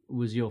Behind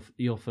was your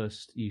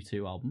first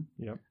U2 album,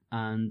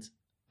 and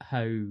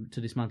How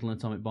To Dismantle an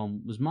Atomic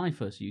Bomb was my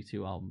first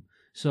U2 album.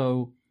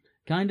 So,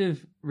 kind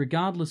of,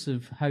 regardless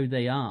of how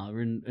they are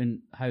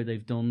and how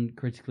they've done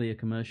critically or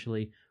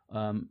commercially,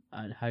 and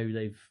how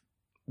they've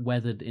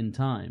weathered in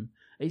time,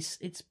 it's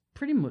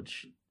pretty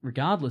much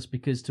regardless,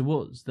 because to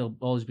us, they'll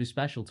always be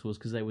special to us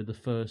because they were the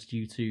first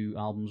U2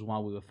 albums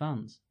while we were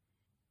fans.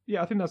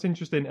 Yeah, I think that's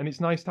interesting, and it's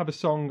nice to have a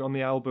song on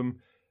the album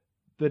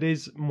that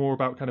is more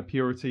about kind of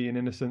purity and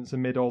innocence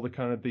amid all the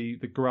kind of the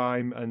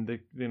grime and the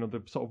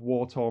sort of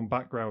war-torn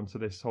background to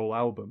this whole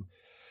album.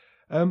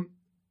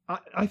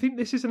 I think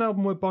this is an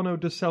album where Bono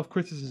does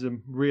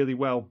self-criticism really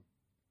well.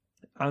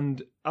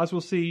 And as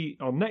we'll see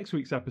on next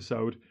week's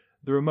episode,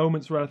 there are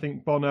moments where I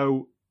think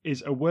Bono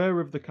is aware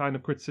of the kind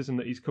of criticism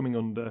that he's coming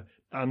under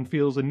and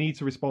feels a need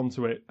to respond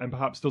to it, and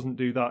perhaps doesn't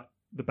do that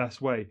the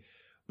best way.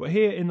 But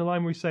here in the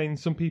line where he's saying,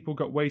 some people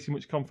got way too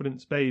much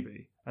confidence,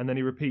 baby, and then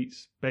he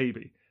repeats,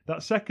 baby.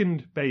 That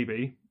second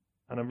baby,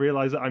 and I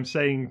realise that I'm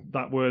saying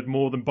that word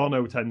more than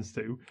Bono tends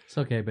to. It's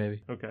okay,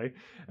 baby. Okay.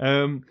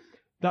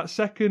 That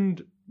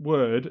second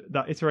word,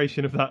 that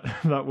iteration of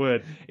that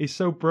word, is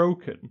so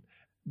broken.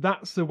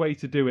 That's the way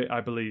to do it, I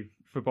believe,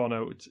 for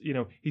Bono.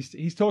 It's,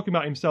 he's talking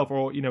about himself,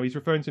 or he's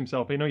referring to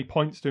himself. He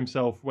points to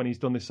himself when he's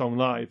done this song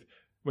live,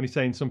 when he's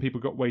saying some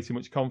people got way too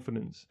much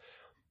confidence.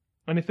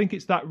 And I think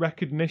it's that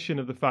recognition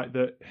of the fact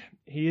that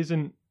he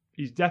isn't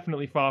he's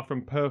definitely far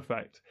from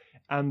perfect.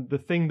 And the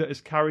thing that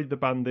has carried the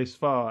band this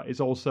far is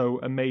also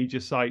a major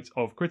site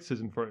of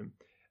criticism for him.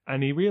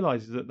 And he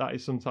realises that that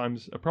is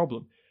sometimes a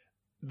problem.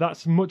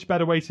 That's a much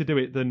better way to do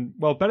it than,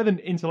 well, better than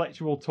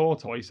intellectual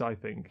tortoise, I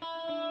think.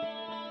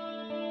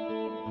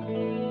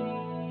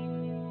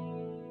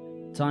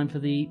 Time for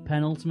the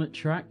penultimate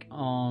track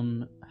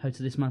on How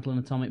to Dismantle an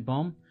Atomic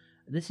Bomb.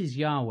 This is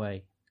Yahweh,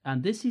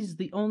 and this is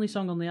the only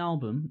song on the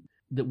album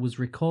that was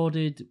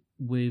recorded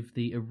with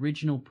the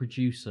original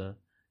producer,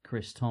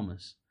 Chris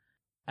Thomas.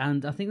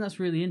 And I think that's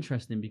really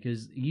interesting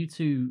because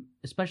U2,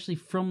 especially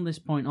from this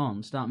point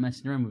on, start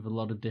messing around with a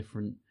lot of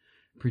different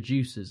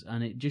producers,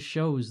 and it just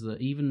shows that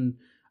even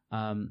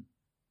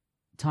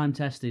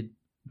time-tested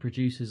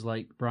producers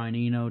like Brian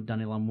Eno,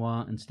 Danny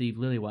Lanois, and Steve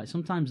Lillywhite,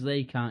 sometimes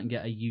they can't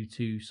get a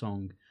U2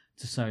 song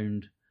to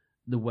sound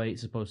the way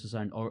it's supposed to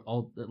sound, or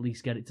at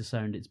least get it to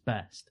sound its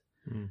best.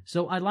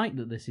 So I like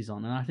that this is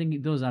on, and I think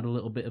it does add a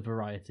little bit of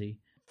variety.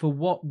 For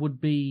what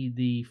would be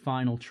the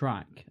final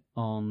track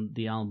on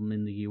the album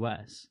in the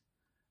US,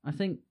 I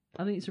think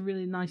it's a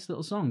really nice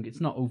little song.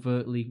 It's not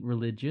overtly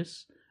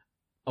religious.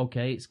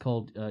 Okay, it's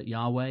called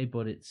Yahweh,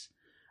 but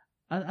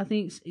I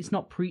think it's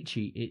not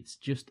preachy. It's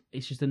just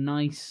a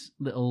nice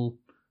little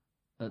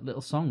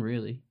song,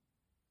 really.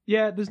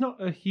 Yeah, there's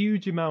not a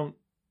huge amount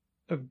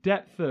of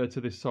depth there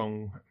to this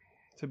song,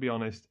 to be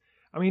honest.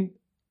 I mean,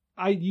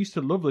 I used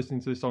to love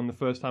listening to this song the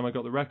first time I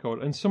got the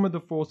record, and some of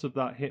the force of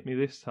that hit me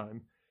this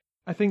time.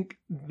 I think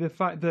the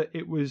fact that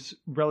it was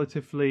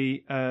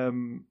relatively,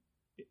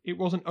 it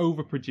wasn't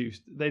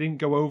overproduced. They didn't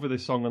go over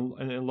this song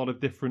in a lot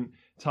of different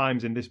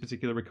times in this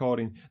particular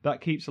recording.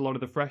 That keeps a lot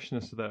of the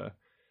freshness there.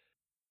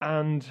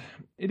 And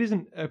it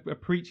isn't a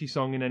preachy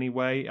song in any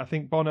way. I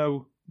think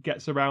Bono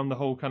gets around the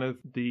whole kind of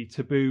the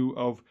taboo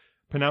of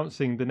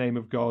pronouncing the name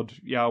of God,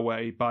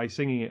 Yahweh, by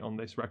singing it on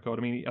this record.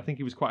 I mean, I think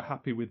he was quite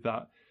happy with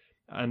that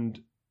and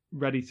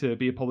ready to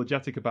be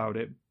apologetic about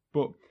it.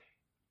 But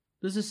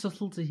there's a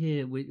subtlety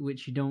here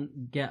which you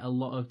don't get a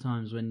lot of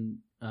times when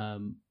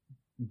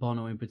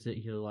Bono in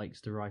particular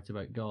likes to write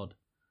about God.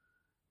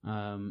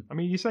 I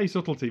mean, you say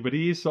subtlety, but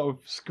he is sort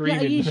of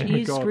screaming. Yeah,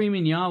 he is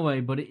screaming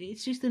Yahweh, but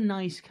it's just a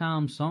nice,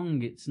 calm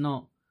song. It's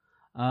not.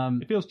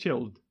 It feels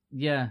chilled.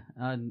 Yeah,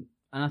 and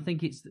I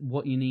think it's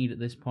what you need at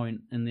this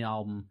point in the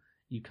album.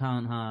 You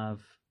can't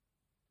have,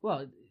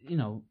 well,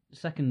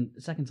 second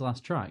to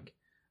last track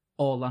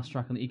or last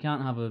track on it. You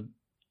can't have a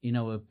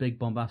big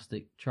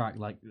bombastic track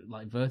like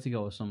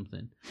Vertigo or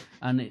something,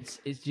 and it's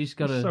just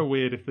got to. It's so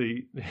weird if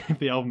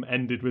the album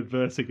ended with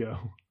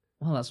Vertigo.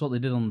 Well, that's what they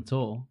did on the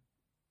tour.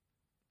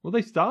 Well,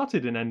 they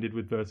started and ended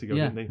with Vertigo,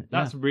 didn't they?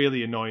 That's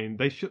really annoying.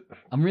 They should.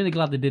 I'm really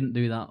glad they didn't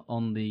do that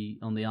on the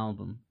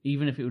album,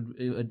 even if it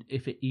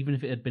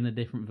had been a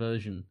different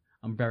version.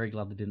 I'm very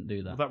glad they didn't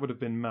do that. Well, that would have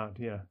been mad.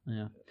 Yeah,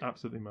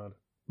 absolutely mad.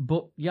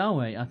 But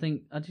Yahweh, I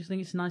just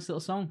think it's a nice little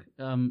song.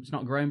 It's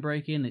not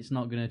groundbreaking. It's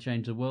not going to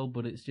change the world,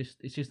 but it's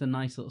just a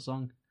nice little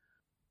song.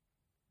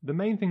 The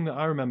main thing that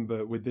I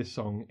remember with this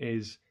song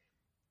is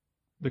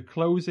the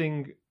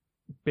closing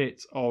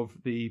bit of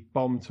the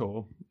Bomb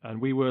tour,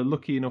 and we were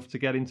lucky enough to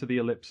get into the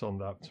ellipse on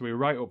that, so we were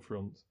right up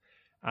front,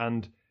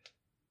 and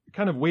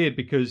kind of weird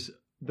because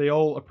they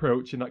all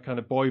approach in that kind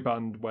of boy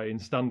band way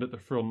and stand at the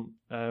front.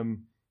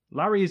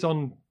 Larry is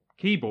on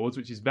keyboards,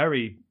 which is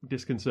very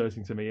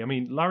disconcerting to me. I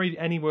mean, Larry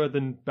anywhere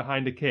than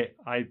behind a kit,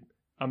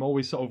 I'm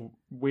always sort of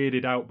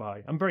weirded out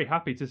by. I'm very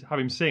happy to have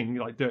him sing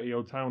like Dirty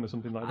Old Town or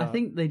something like that. I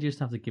think they just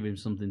have to give him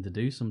something to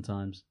do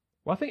sometimes.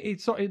 Well, I think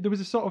there was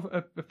a sort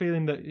of a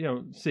feeling that,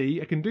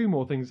 I can do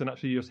more things than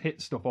actually just hit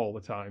stuff all the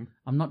time.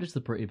 I'm not just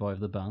the pretty boy of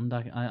the band.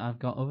 I've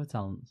got other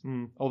talents.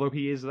 Although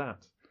he is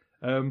that.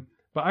 But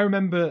I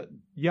remember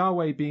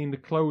Yahweh being the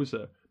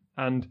closer,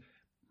 and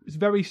it's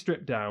very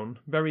stripped down,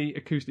 very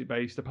acoustic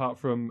based, apart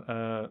from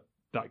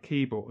that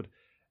keyboard.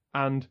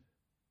 And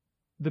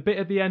the bit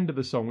at the end of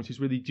the song, which is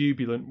really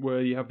jubilant,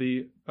 where you have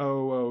the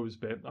oh-ohs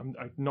bit, I'm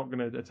not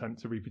going to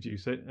attempt to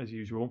reproduce it, as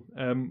usual.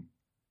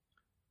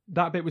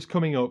 That bit was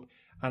coming up,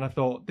 and I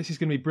thought, this is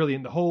going to be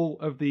brilliant. The whole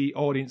of the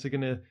audience are going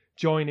to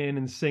join in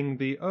and sing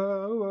the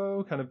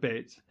oh kind of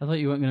bit. I thought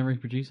you weren't going to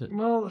reproduce it.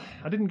 Well,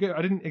 I didn't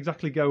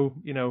exactly go,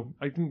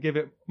 I didn't give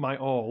it my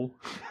all.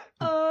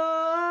 Why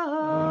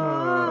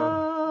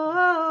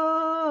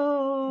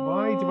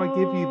do I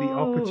give you the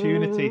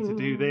opportunity to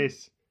do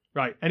this?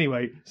 Right,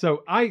 anyway,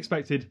 so I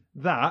expected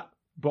that,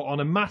 but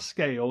on a mass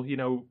scale,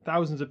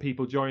 thousands of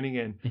people joining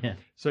in. Yeah.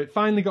 So it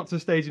finally got to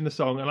the stage in the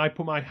song, and I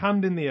put my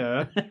hand in the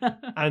air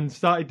and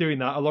started doing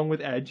that, along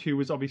with Edge, who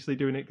was obviously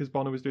doing it because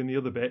Bono was doing the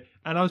other bit.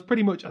 And I was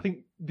pretty much, I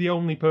think, the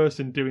only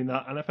person doing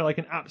that, and I felt like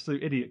an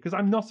absolute idiot, because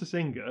I'm not a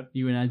singer.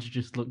 You and Edge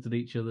just looked at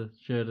each other,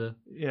 shared a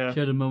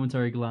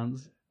momentary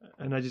glance.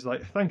 And I just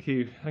thank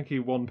you,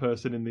 one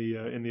person in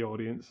the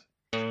audience.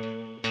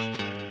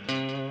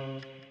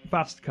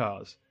 Fast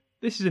Cars.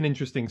 This is an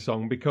interesting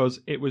song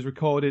because it was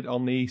recorded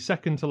on the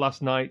second to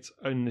last night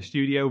in the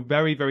studio,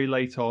 very, very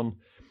late on.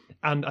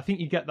 And I think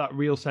you get that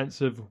real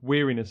sense of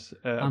weariness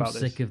about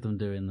this. I'm sick of them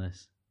doing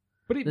this.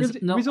 But it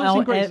There's results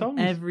in great songs.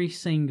 Every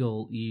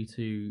single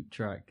U2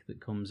 track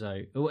that comes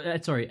out,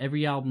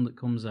 every album that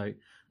comes out,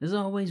 there's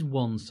always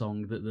one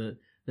song that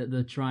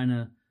they're trying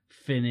to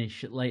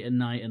finish late at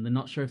night and they're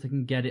not sure if they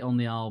can get it on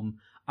the album.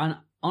 And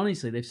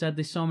honestly, they've said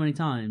this so many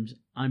times,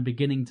 I'm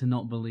beginning to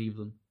not believe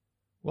them.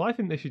 Well, I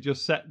think they should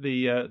just set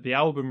the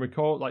album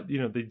record, like,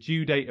 the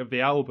due date of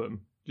the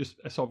album, just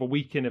a sort of a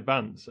week in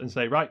advance, and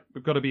say, right,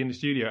 we've got to be in the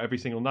studio every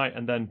single night,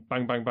 and then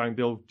bang, bang, bang,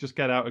 they'll just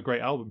get out a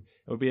great album.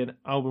 It'll be an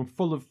album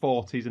full of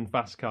 40s and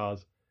fast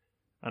cars,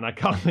 and I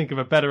can't think of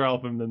a better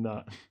album than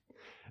that.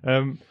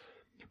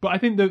 But I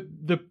think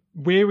the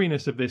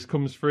weariness of this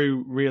comes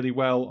through really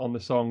well on the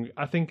song.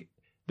 I think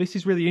this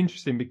is really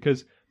interesting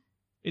because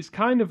it's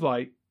kind of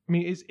like,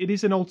 it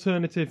is an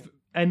alternative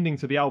ending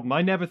to the album.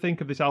 I never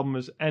think of this album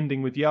as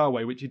ending with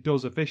Yahweh, which it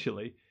does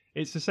officially.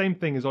 It's the same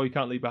thing as All You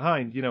Can't Leave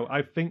Behind.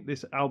 I think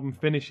this album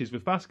finishes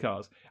with Fast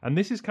Cars, and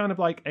this is kind of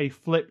like a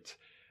flipped,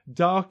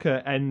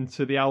 darker end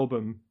to the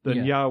album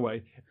than Yahweh.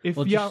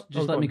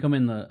 Just let me come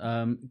in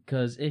there,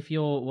 because if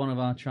you're one of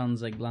our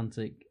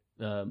transatlantic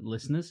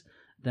listeners,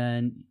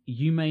 then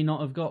you may not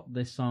have got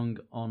this song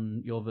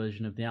on your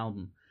version of the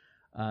album.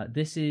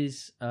 This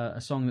is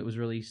a song that was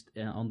released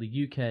on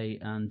the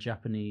UK and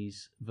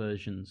Japanese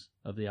versions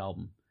of the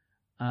album.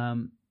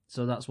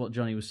 So that's what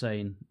Jonny was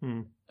saying,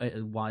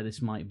 why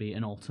this might be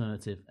an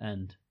alternative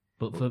end.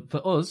 But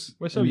for us,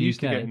 we're so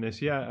used to getting this,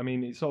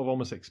 it's sort of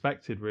almost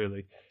expected,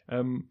 really.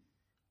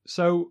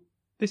 So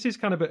this is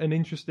kind of an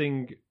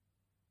interesting,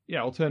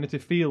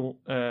 alternative feel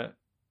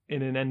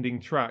in an ending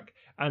track.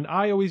 And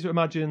I always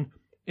imagine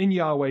in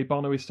Yahweh,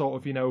 Bono is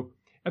sort of,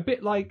 a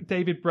bit like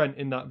David Brent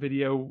in that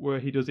video where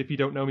he does If You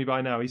Don't Know Me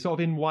By Now. He's sort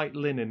of in white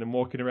linen and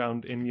walking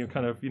around in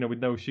with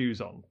no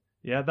shoes on.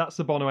 Yeah, that's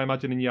the Bono I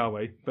imagine in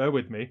Yahweh. Bear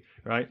with me,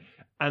 right?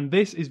 And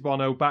this is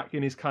Bono back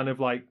in his kind of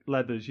like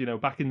leathers,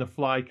 back in the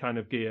Fly kind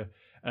of gear.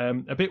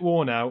 A bit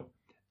worn out,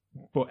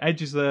 but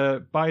Edge is there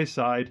by his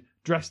side,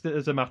 dressed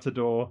as a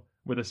matador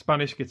with a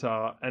Spanish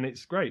guitar, and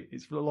it's great.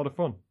 It's a lot of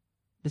fun.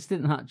 This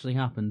didn't actually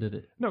happen, did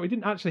it? No, it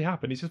didn't actually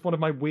happen. It's just one of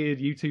my weird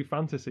U2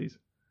 fantasies.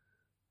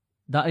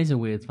 That is a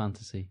weird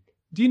fantasy.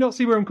 Do you not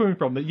see where I'm coming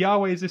from? That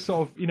Yahweh is this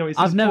sort of, it's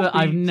I've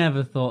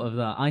never thought of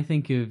that. I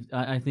think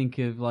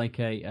of like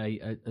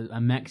a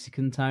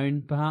Mexican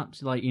town,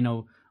 perhaps, like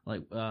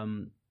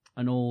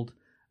an old,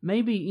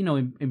 maybe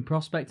in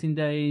prospecting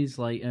days,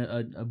 like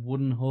a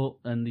wooden hut,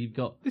 and you've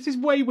got. This is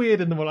way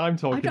weirder than what I'm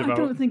talking about. I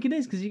don't think it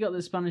is, because you got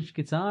the Spanish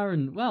guitar,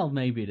 and well,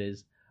 maybe it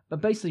is, but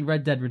basically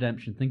Red Dead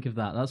Redemption. Think of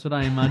that. That's what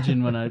I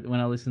imagine when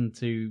I listen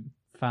to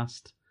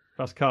Fast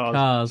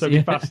cars. So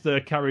it'd be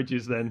faster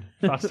carriages then,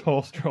 fast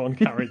horse-drawn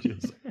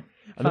carriages.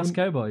 Fast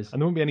cowboys.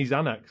 And there won't be any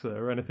Xanax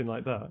there or anything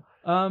like that.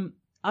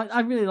 I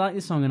really like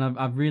this song, and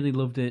I've really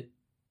loved it.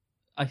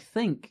 I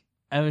think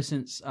ever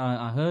since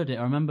I heard it,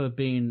 I remember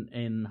being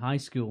in high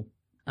school,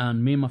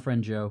 and me and my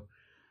friend Joe,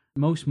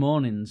 most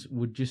mornings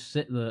would just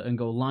sit there and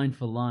go line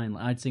for line.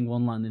 Like I'd sing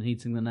one line, then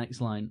he'd sing the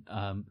next line,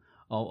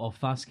 or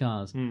Fast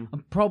Cars. And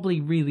probably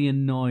really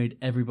annoyed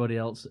everybody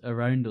else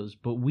around us,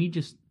 but we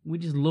just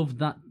loved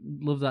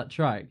that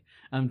track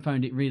and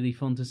found it really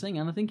fun to sing.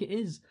 And I think it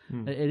is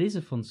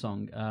a fun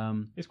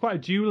song. It's quite a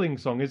dueling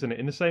song, isn't it?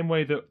 In the same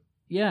way that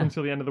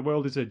Until the End of the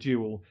World is a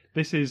duel.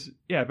 This is,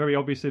 very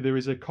obviously there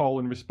is a call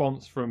and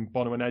response from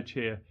Bono and Edge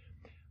here.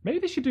 Maybe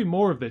they should do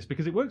more of this,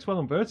 because it works well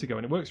on Vertigo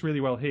and it works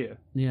really well here.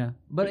 Yeah,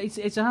 but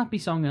it's a happy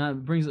song.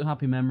 It brings up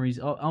happy memories.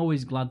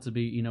 Always glad to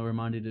be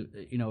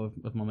reminded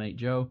of my mate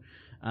Joe,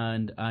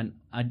 and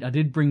I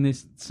did bring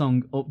this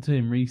song up to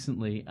him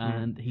recently,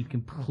 and he'd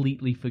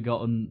completely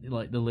forgotten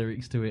like the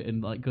lyrics to it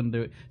and like couldn't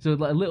do it. So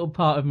like a little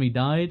part of me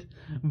died.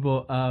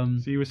 But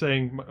so you were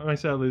saying my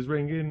cell is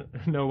ringing,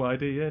 no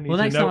idea. Well,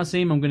 next time I see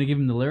him, I'm going to give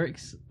him the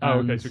lyrics. Oh,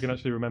 okay, so we can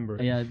actually remember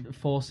it. Yeah,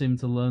 force him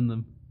to learn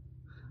them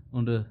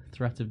under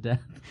threat of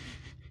death.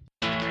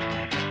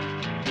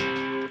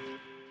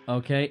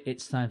 Okay,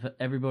 it's time for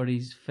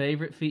everybody's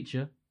favourite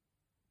feature.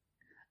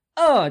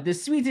 Oh, the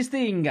sweetest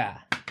thing!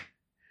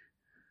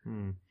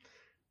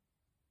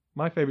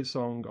 My favourite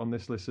song on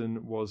this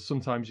listen was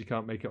Sometimes You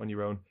Can't Make It On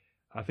Your Own.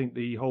 I think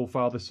the whole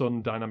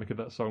father-son dynamic of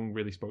that song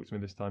really spoke to me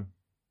this time.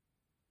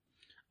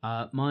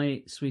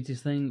 My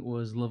sweetest thing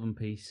was Love and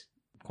Peace.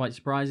 Quite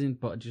surprising,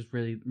 but I just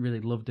really, really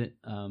loved it.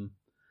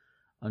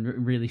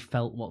 And really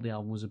felt what the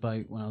album was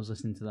about when I was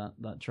listening to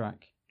that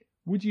track.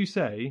 Would you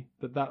say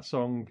that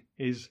song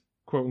is,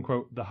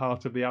 quote-unquote, the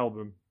heart of the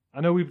album?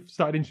 I know we've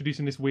started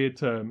introducing this weird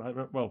term.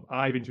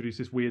 I've introduced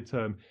this weird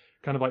term.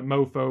 Kind of like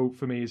Mofo,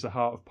 for me, is the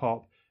heart of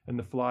pop, and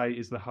The Fly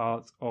is the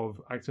heart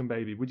of Acton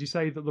Baby. Would you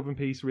say that Love and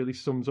Peace really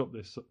sums up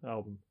this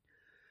album?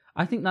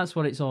 I think that's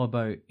what it's all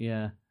about,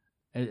 yeah.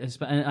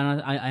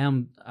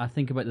 And I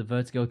think about the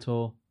Vertigo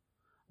tour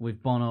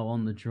with Bono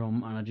on the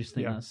drum, and I just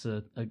think that's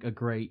a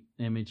great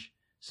image.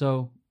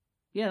 So,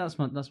 yeah, that's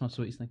my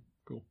sweetest thing.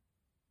 Cool.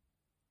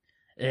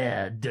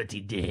 Dirty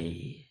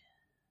Day.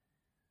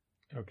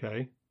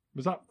 Okay.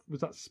 Was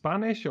that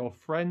Spanish or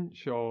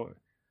French or?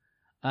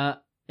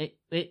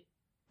 It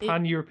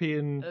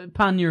pan-European?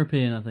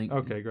 Pan-European, I think.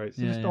 Okay, great.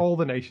 So Yeah, just yeah. all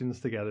the nations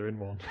together in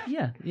one.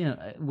 Yeah,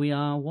 we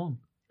are one.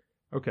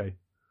 Okay.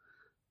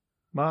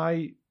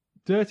 My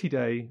dirty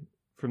day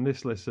from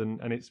this listen,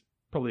 and it's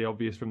probably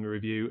obvious from the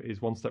review,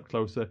 is One Step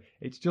Closer.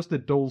 It's just a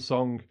dull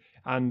song,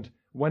 and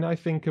when I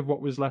think of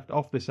what was left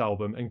off this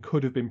album and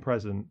could have been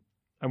present,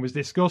 and was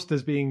discussed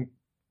as being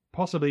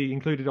possibly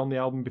included on the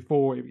album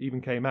before it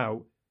even came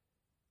out,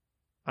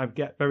 I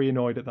get very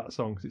annoyed at that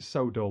song because it's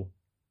so dull.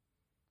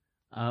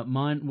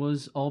 Mine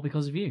was All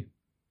Because of You.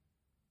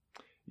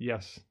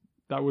 Yes,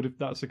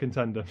 that's a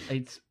contender.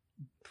 It's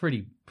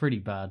pretty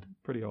bad.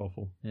 Pretty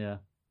awful. Yeah.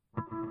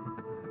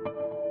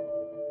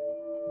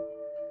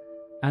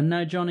 And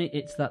now, Johnny,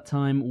 it's that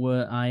time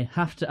where I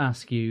have to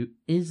ask you,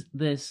 is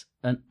this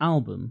an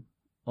album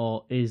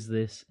or is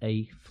this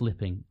a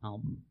flipping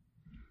album?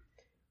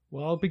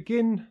 Well, I'll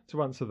begin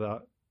to answer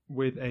that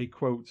with a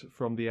quote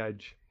from The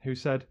Edge, who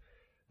said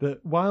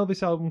that while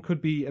this album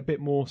could be a bit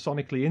more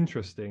sonically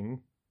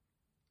interesting,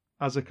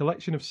 as a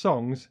collection of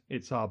songs,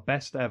 it's our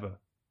best ever.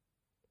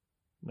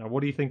 Now,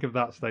 what do you think of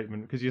that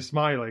statement? Because you're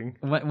smiling.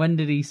 When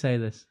did he say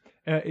this?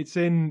 It's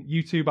in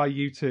U2 by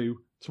U2,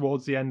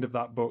 towards the end of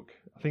that book.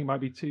 I think it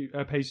might be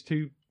page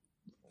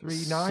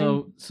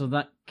 239. So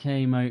that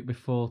came out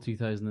before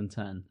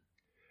 2010.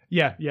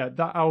 Yeah,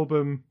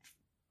 that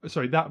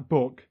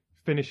book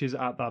finishes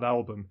at that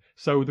album.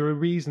 So there are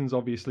reasons,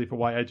 obviously, for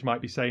why Edge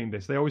might be saying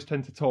this. They always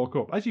tend to talk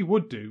up, as you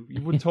would do.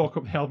 You would talk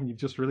up the album you've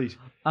just released.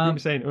 You'd be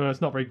saying, "Oh, it's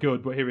not very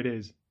good, but here it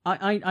is."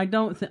 I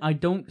don't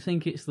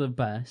think it's the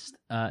best.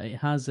 It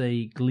has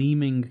a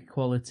gleaming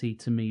quality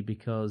to me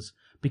because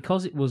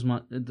it was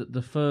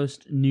the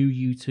first new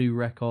U2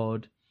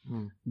 record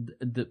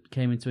that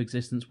came into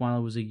existence while I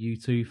was a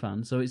U2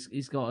 fan. So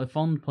it's got a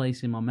fond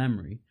place in my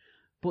memory.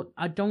 But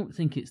I don't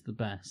think it's the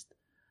best.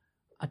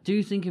 I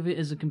do think of it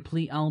as a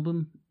complete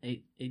album.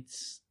 It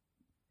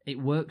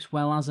works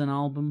well as an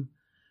album,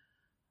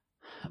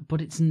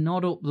 but it's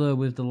not up there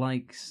with the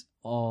likes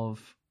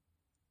of,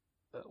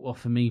 well,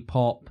 for me,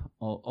 Pop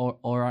or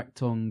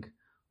Achtung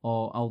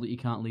or All That You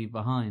Can't Leave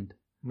Behind.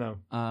 No.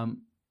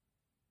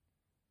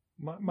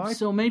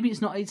 So maybe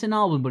it's an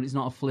album, but it's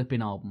not a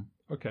flipping album.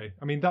 Okay,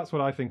 I mean, that's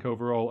what I think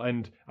overall,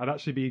 and I'd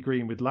actually be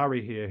agreeing with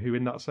Larry here, who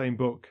in that same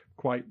book,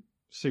 quite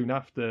soon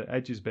after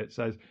Edge's bit,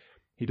 says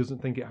he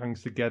doesn't think it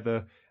hangs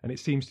together, and it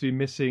seems to be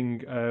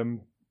missing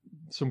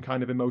some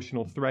kind of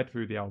emotional thread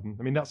through the album.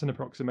 I mean, that's an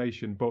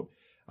approximation, but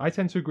I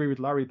tend to agree with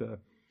Larry there.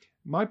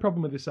 My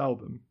problem with this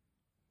album,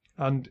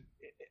 and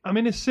I'm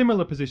in a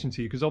similar position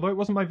to you, because although it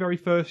wasn't my very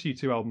first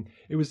U2 album,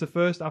 it was the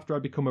first after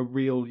I'd become a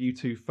real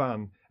U2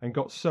 fan and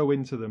got so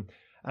into them.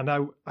 And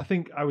I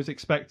think I was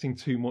expecting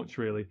too much,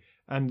 really.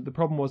 And the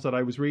problem was that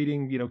I was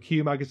reading,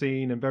 Q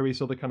Magazine and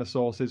various other kind of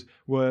sources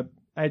where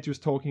Edge was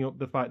talking up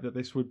the fact that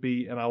this would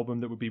be an album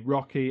that would be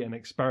rocky and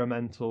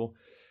experimental.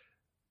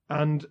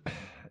 And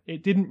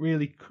it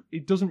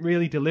doesn't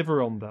really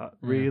deliver on that,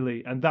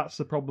 really. And that's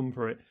the problem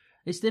for it.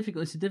 It's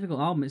difficult. It's a difficult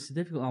album. It's a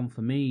difficult album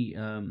for me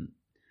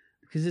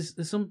because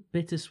there's some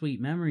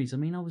bittersweet memories. I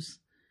mean, I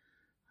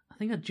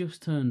think I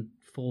just turned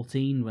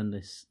 14 when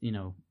this,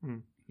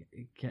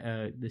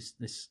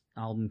 this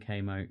album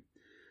came out.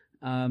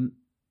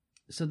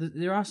 So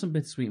there are some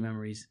bittersweet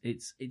memories.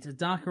 It's a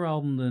darker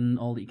album than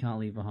All That You Can't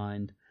Leave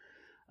Behind.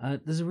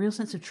 There's a real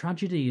sense of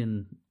tragedy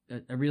and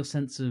a real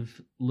sense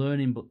of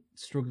learning but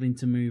struggling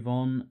to move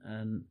on.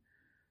 And,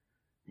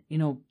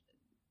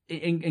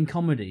 in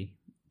comedy,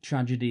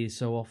 tragedy is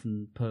so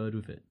often paired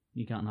with it.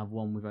 You can't have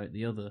one without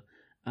the other.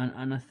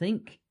 And I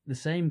think the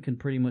same can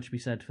pretty much be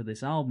said for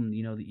this album,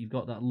 that you've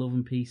got that love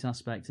and peace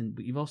aspect,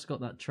 but you've also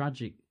got that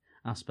tragic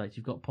aspect.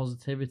 You've got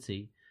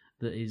positivity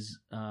that is...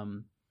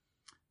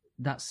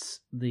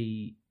 that's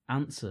the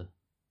answer,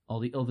 or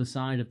the other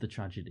side of the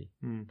tragedy.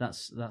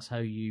 That's how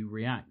you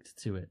react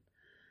to it.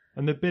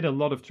 And there'd been a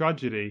lot of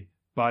tragedy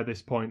by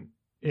this point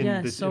in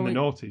the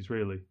noughties,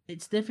 really.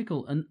 It's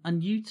difficult, and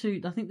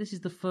U2. I think this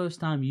is the first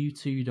time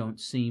U2 don't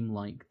seem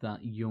like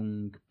that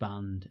young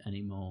band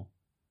anymore.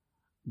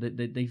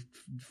 They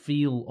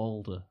feel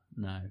older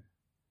now.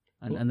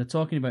 And they're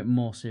talking about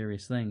more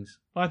serious things.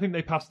 I think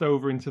they passed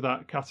over into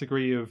that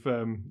category of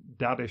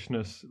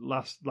daddishness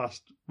last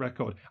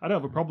record. I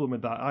don't have a problem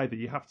with that either.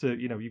 You have to,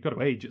 you've got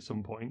to age at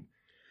some point.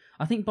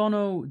 I think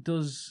Bono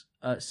does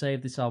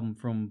save this album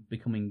from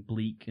becoming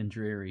bleak and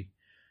dreary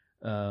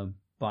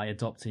by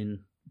adopting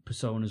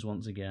personas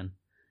once again.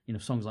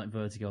 Songs like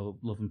Vertigo,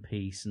 Love and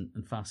Peace,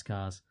 and Fast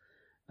Cars.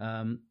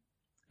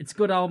 It's a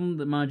good album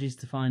that manages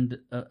to find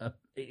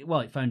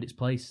it found its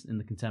place in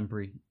the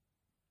contemporary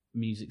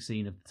music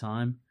scene of the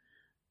time.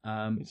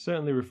 It's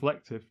certainly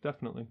reflective,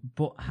 definitely.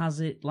 But has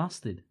it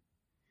lasted?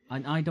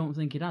 I don't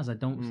think it has. I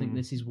don't think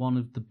this is one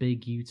of the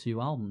big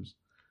U2 albums.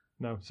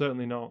 No,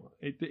 certainly not.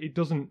 It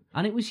doesn't...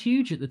 And it was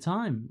huge at the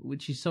time,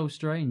 which is so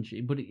strange.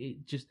 But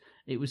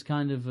it was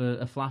kind of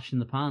a flash in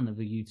the pan of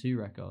a U2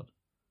 record.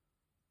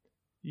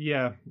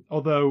 Yeah,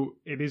 although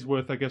it is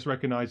worth, I guess,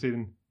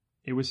 recognising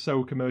it was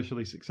so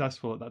commercially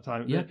successful at that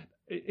time. Yeah.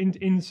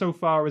 In so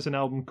far as an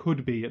album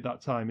could be at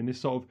that time, in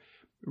this sort of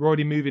we're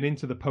already moving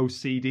into the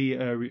post-CD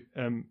era.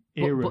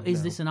 But is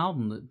now. this an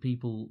album that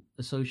people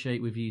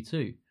associate with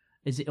U2?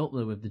 Is it up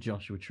there with the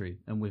Joshua Tree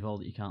and with All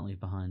That You Can't Leave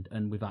Behind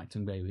and with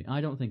Acting Baby?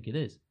 I don't think it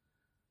is.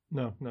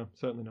 No,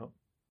 certainly not.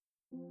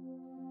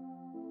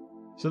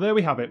 So there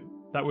we have it.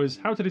 That was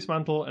How to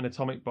Dismantle an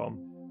Atomic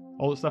Bomb.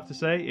 All that's left to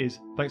say is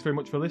thanks very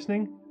much for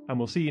listening, and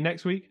we'll see you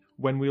next week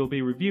when we'll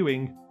be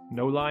reviewing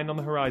No Line on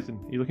the Horizon.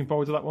 Are you looking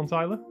forward to that one,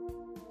 Tyler?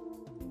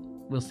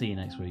 We'll see you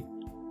next week.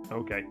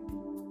 Okay.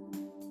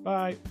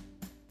 Bye.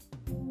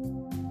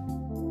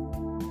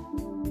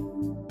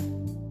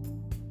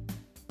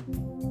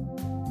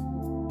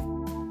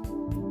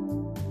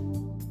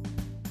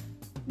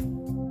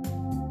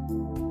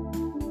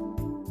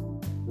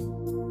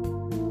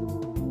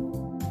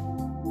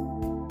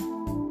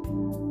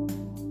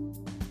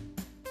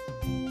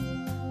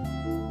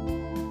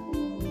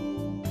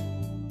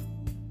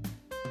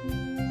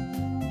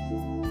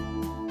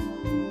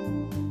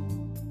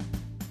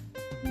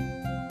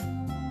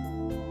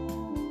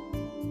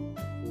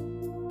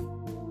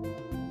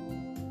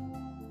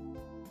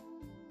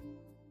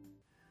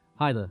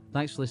 Hi there,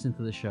 thanks for listening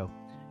to the show.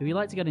 If you'd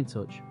like to get in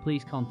touch,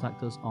 please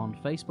contact us on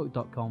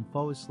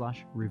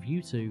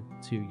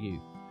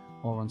facebook.com/review2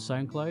 or on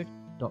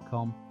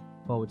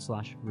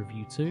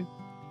soundcloud.com/review2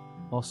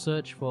 or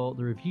search for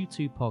the Review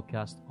 2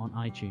 podcast on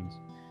iTunes.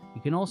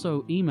 You can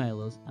also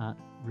email us at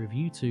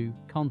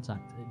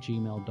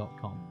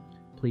review2contact@gmail.com.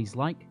 Please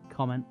like,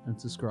 comment and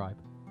subscribe.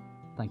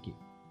 Thank you.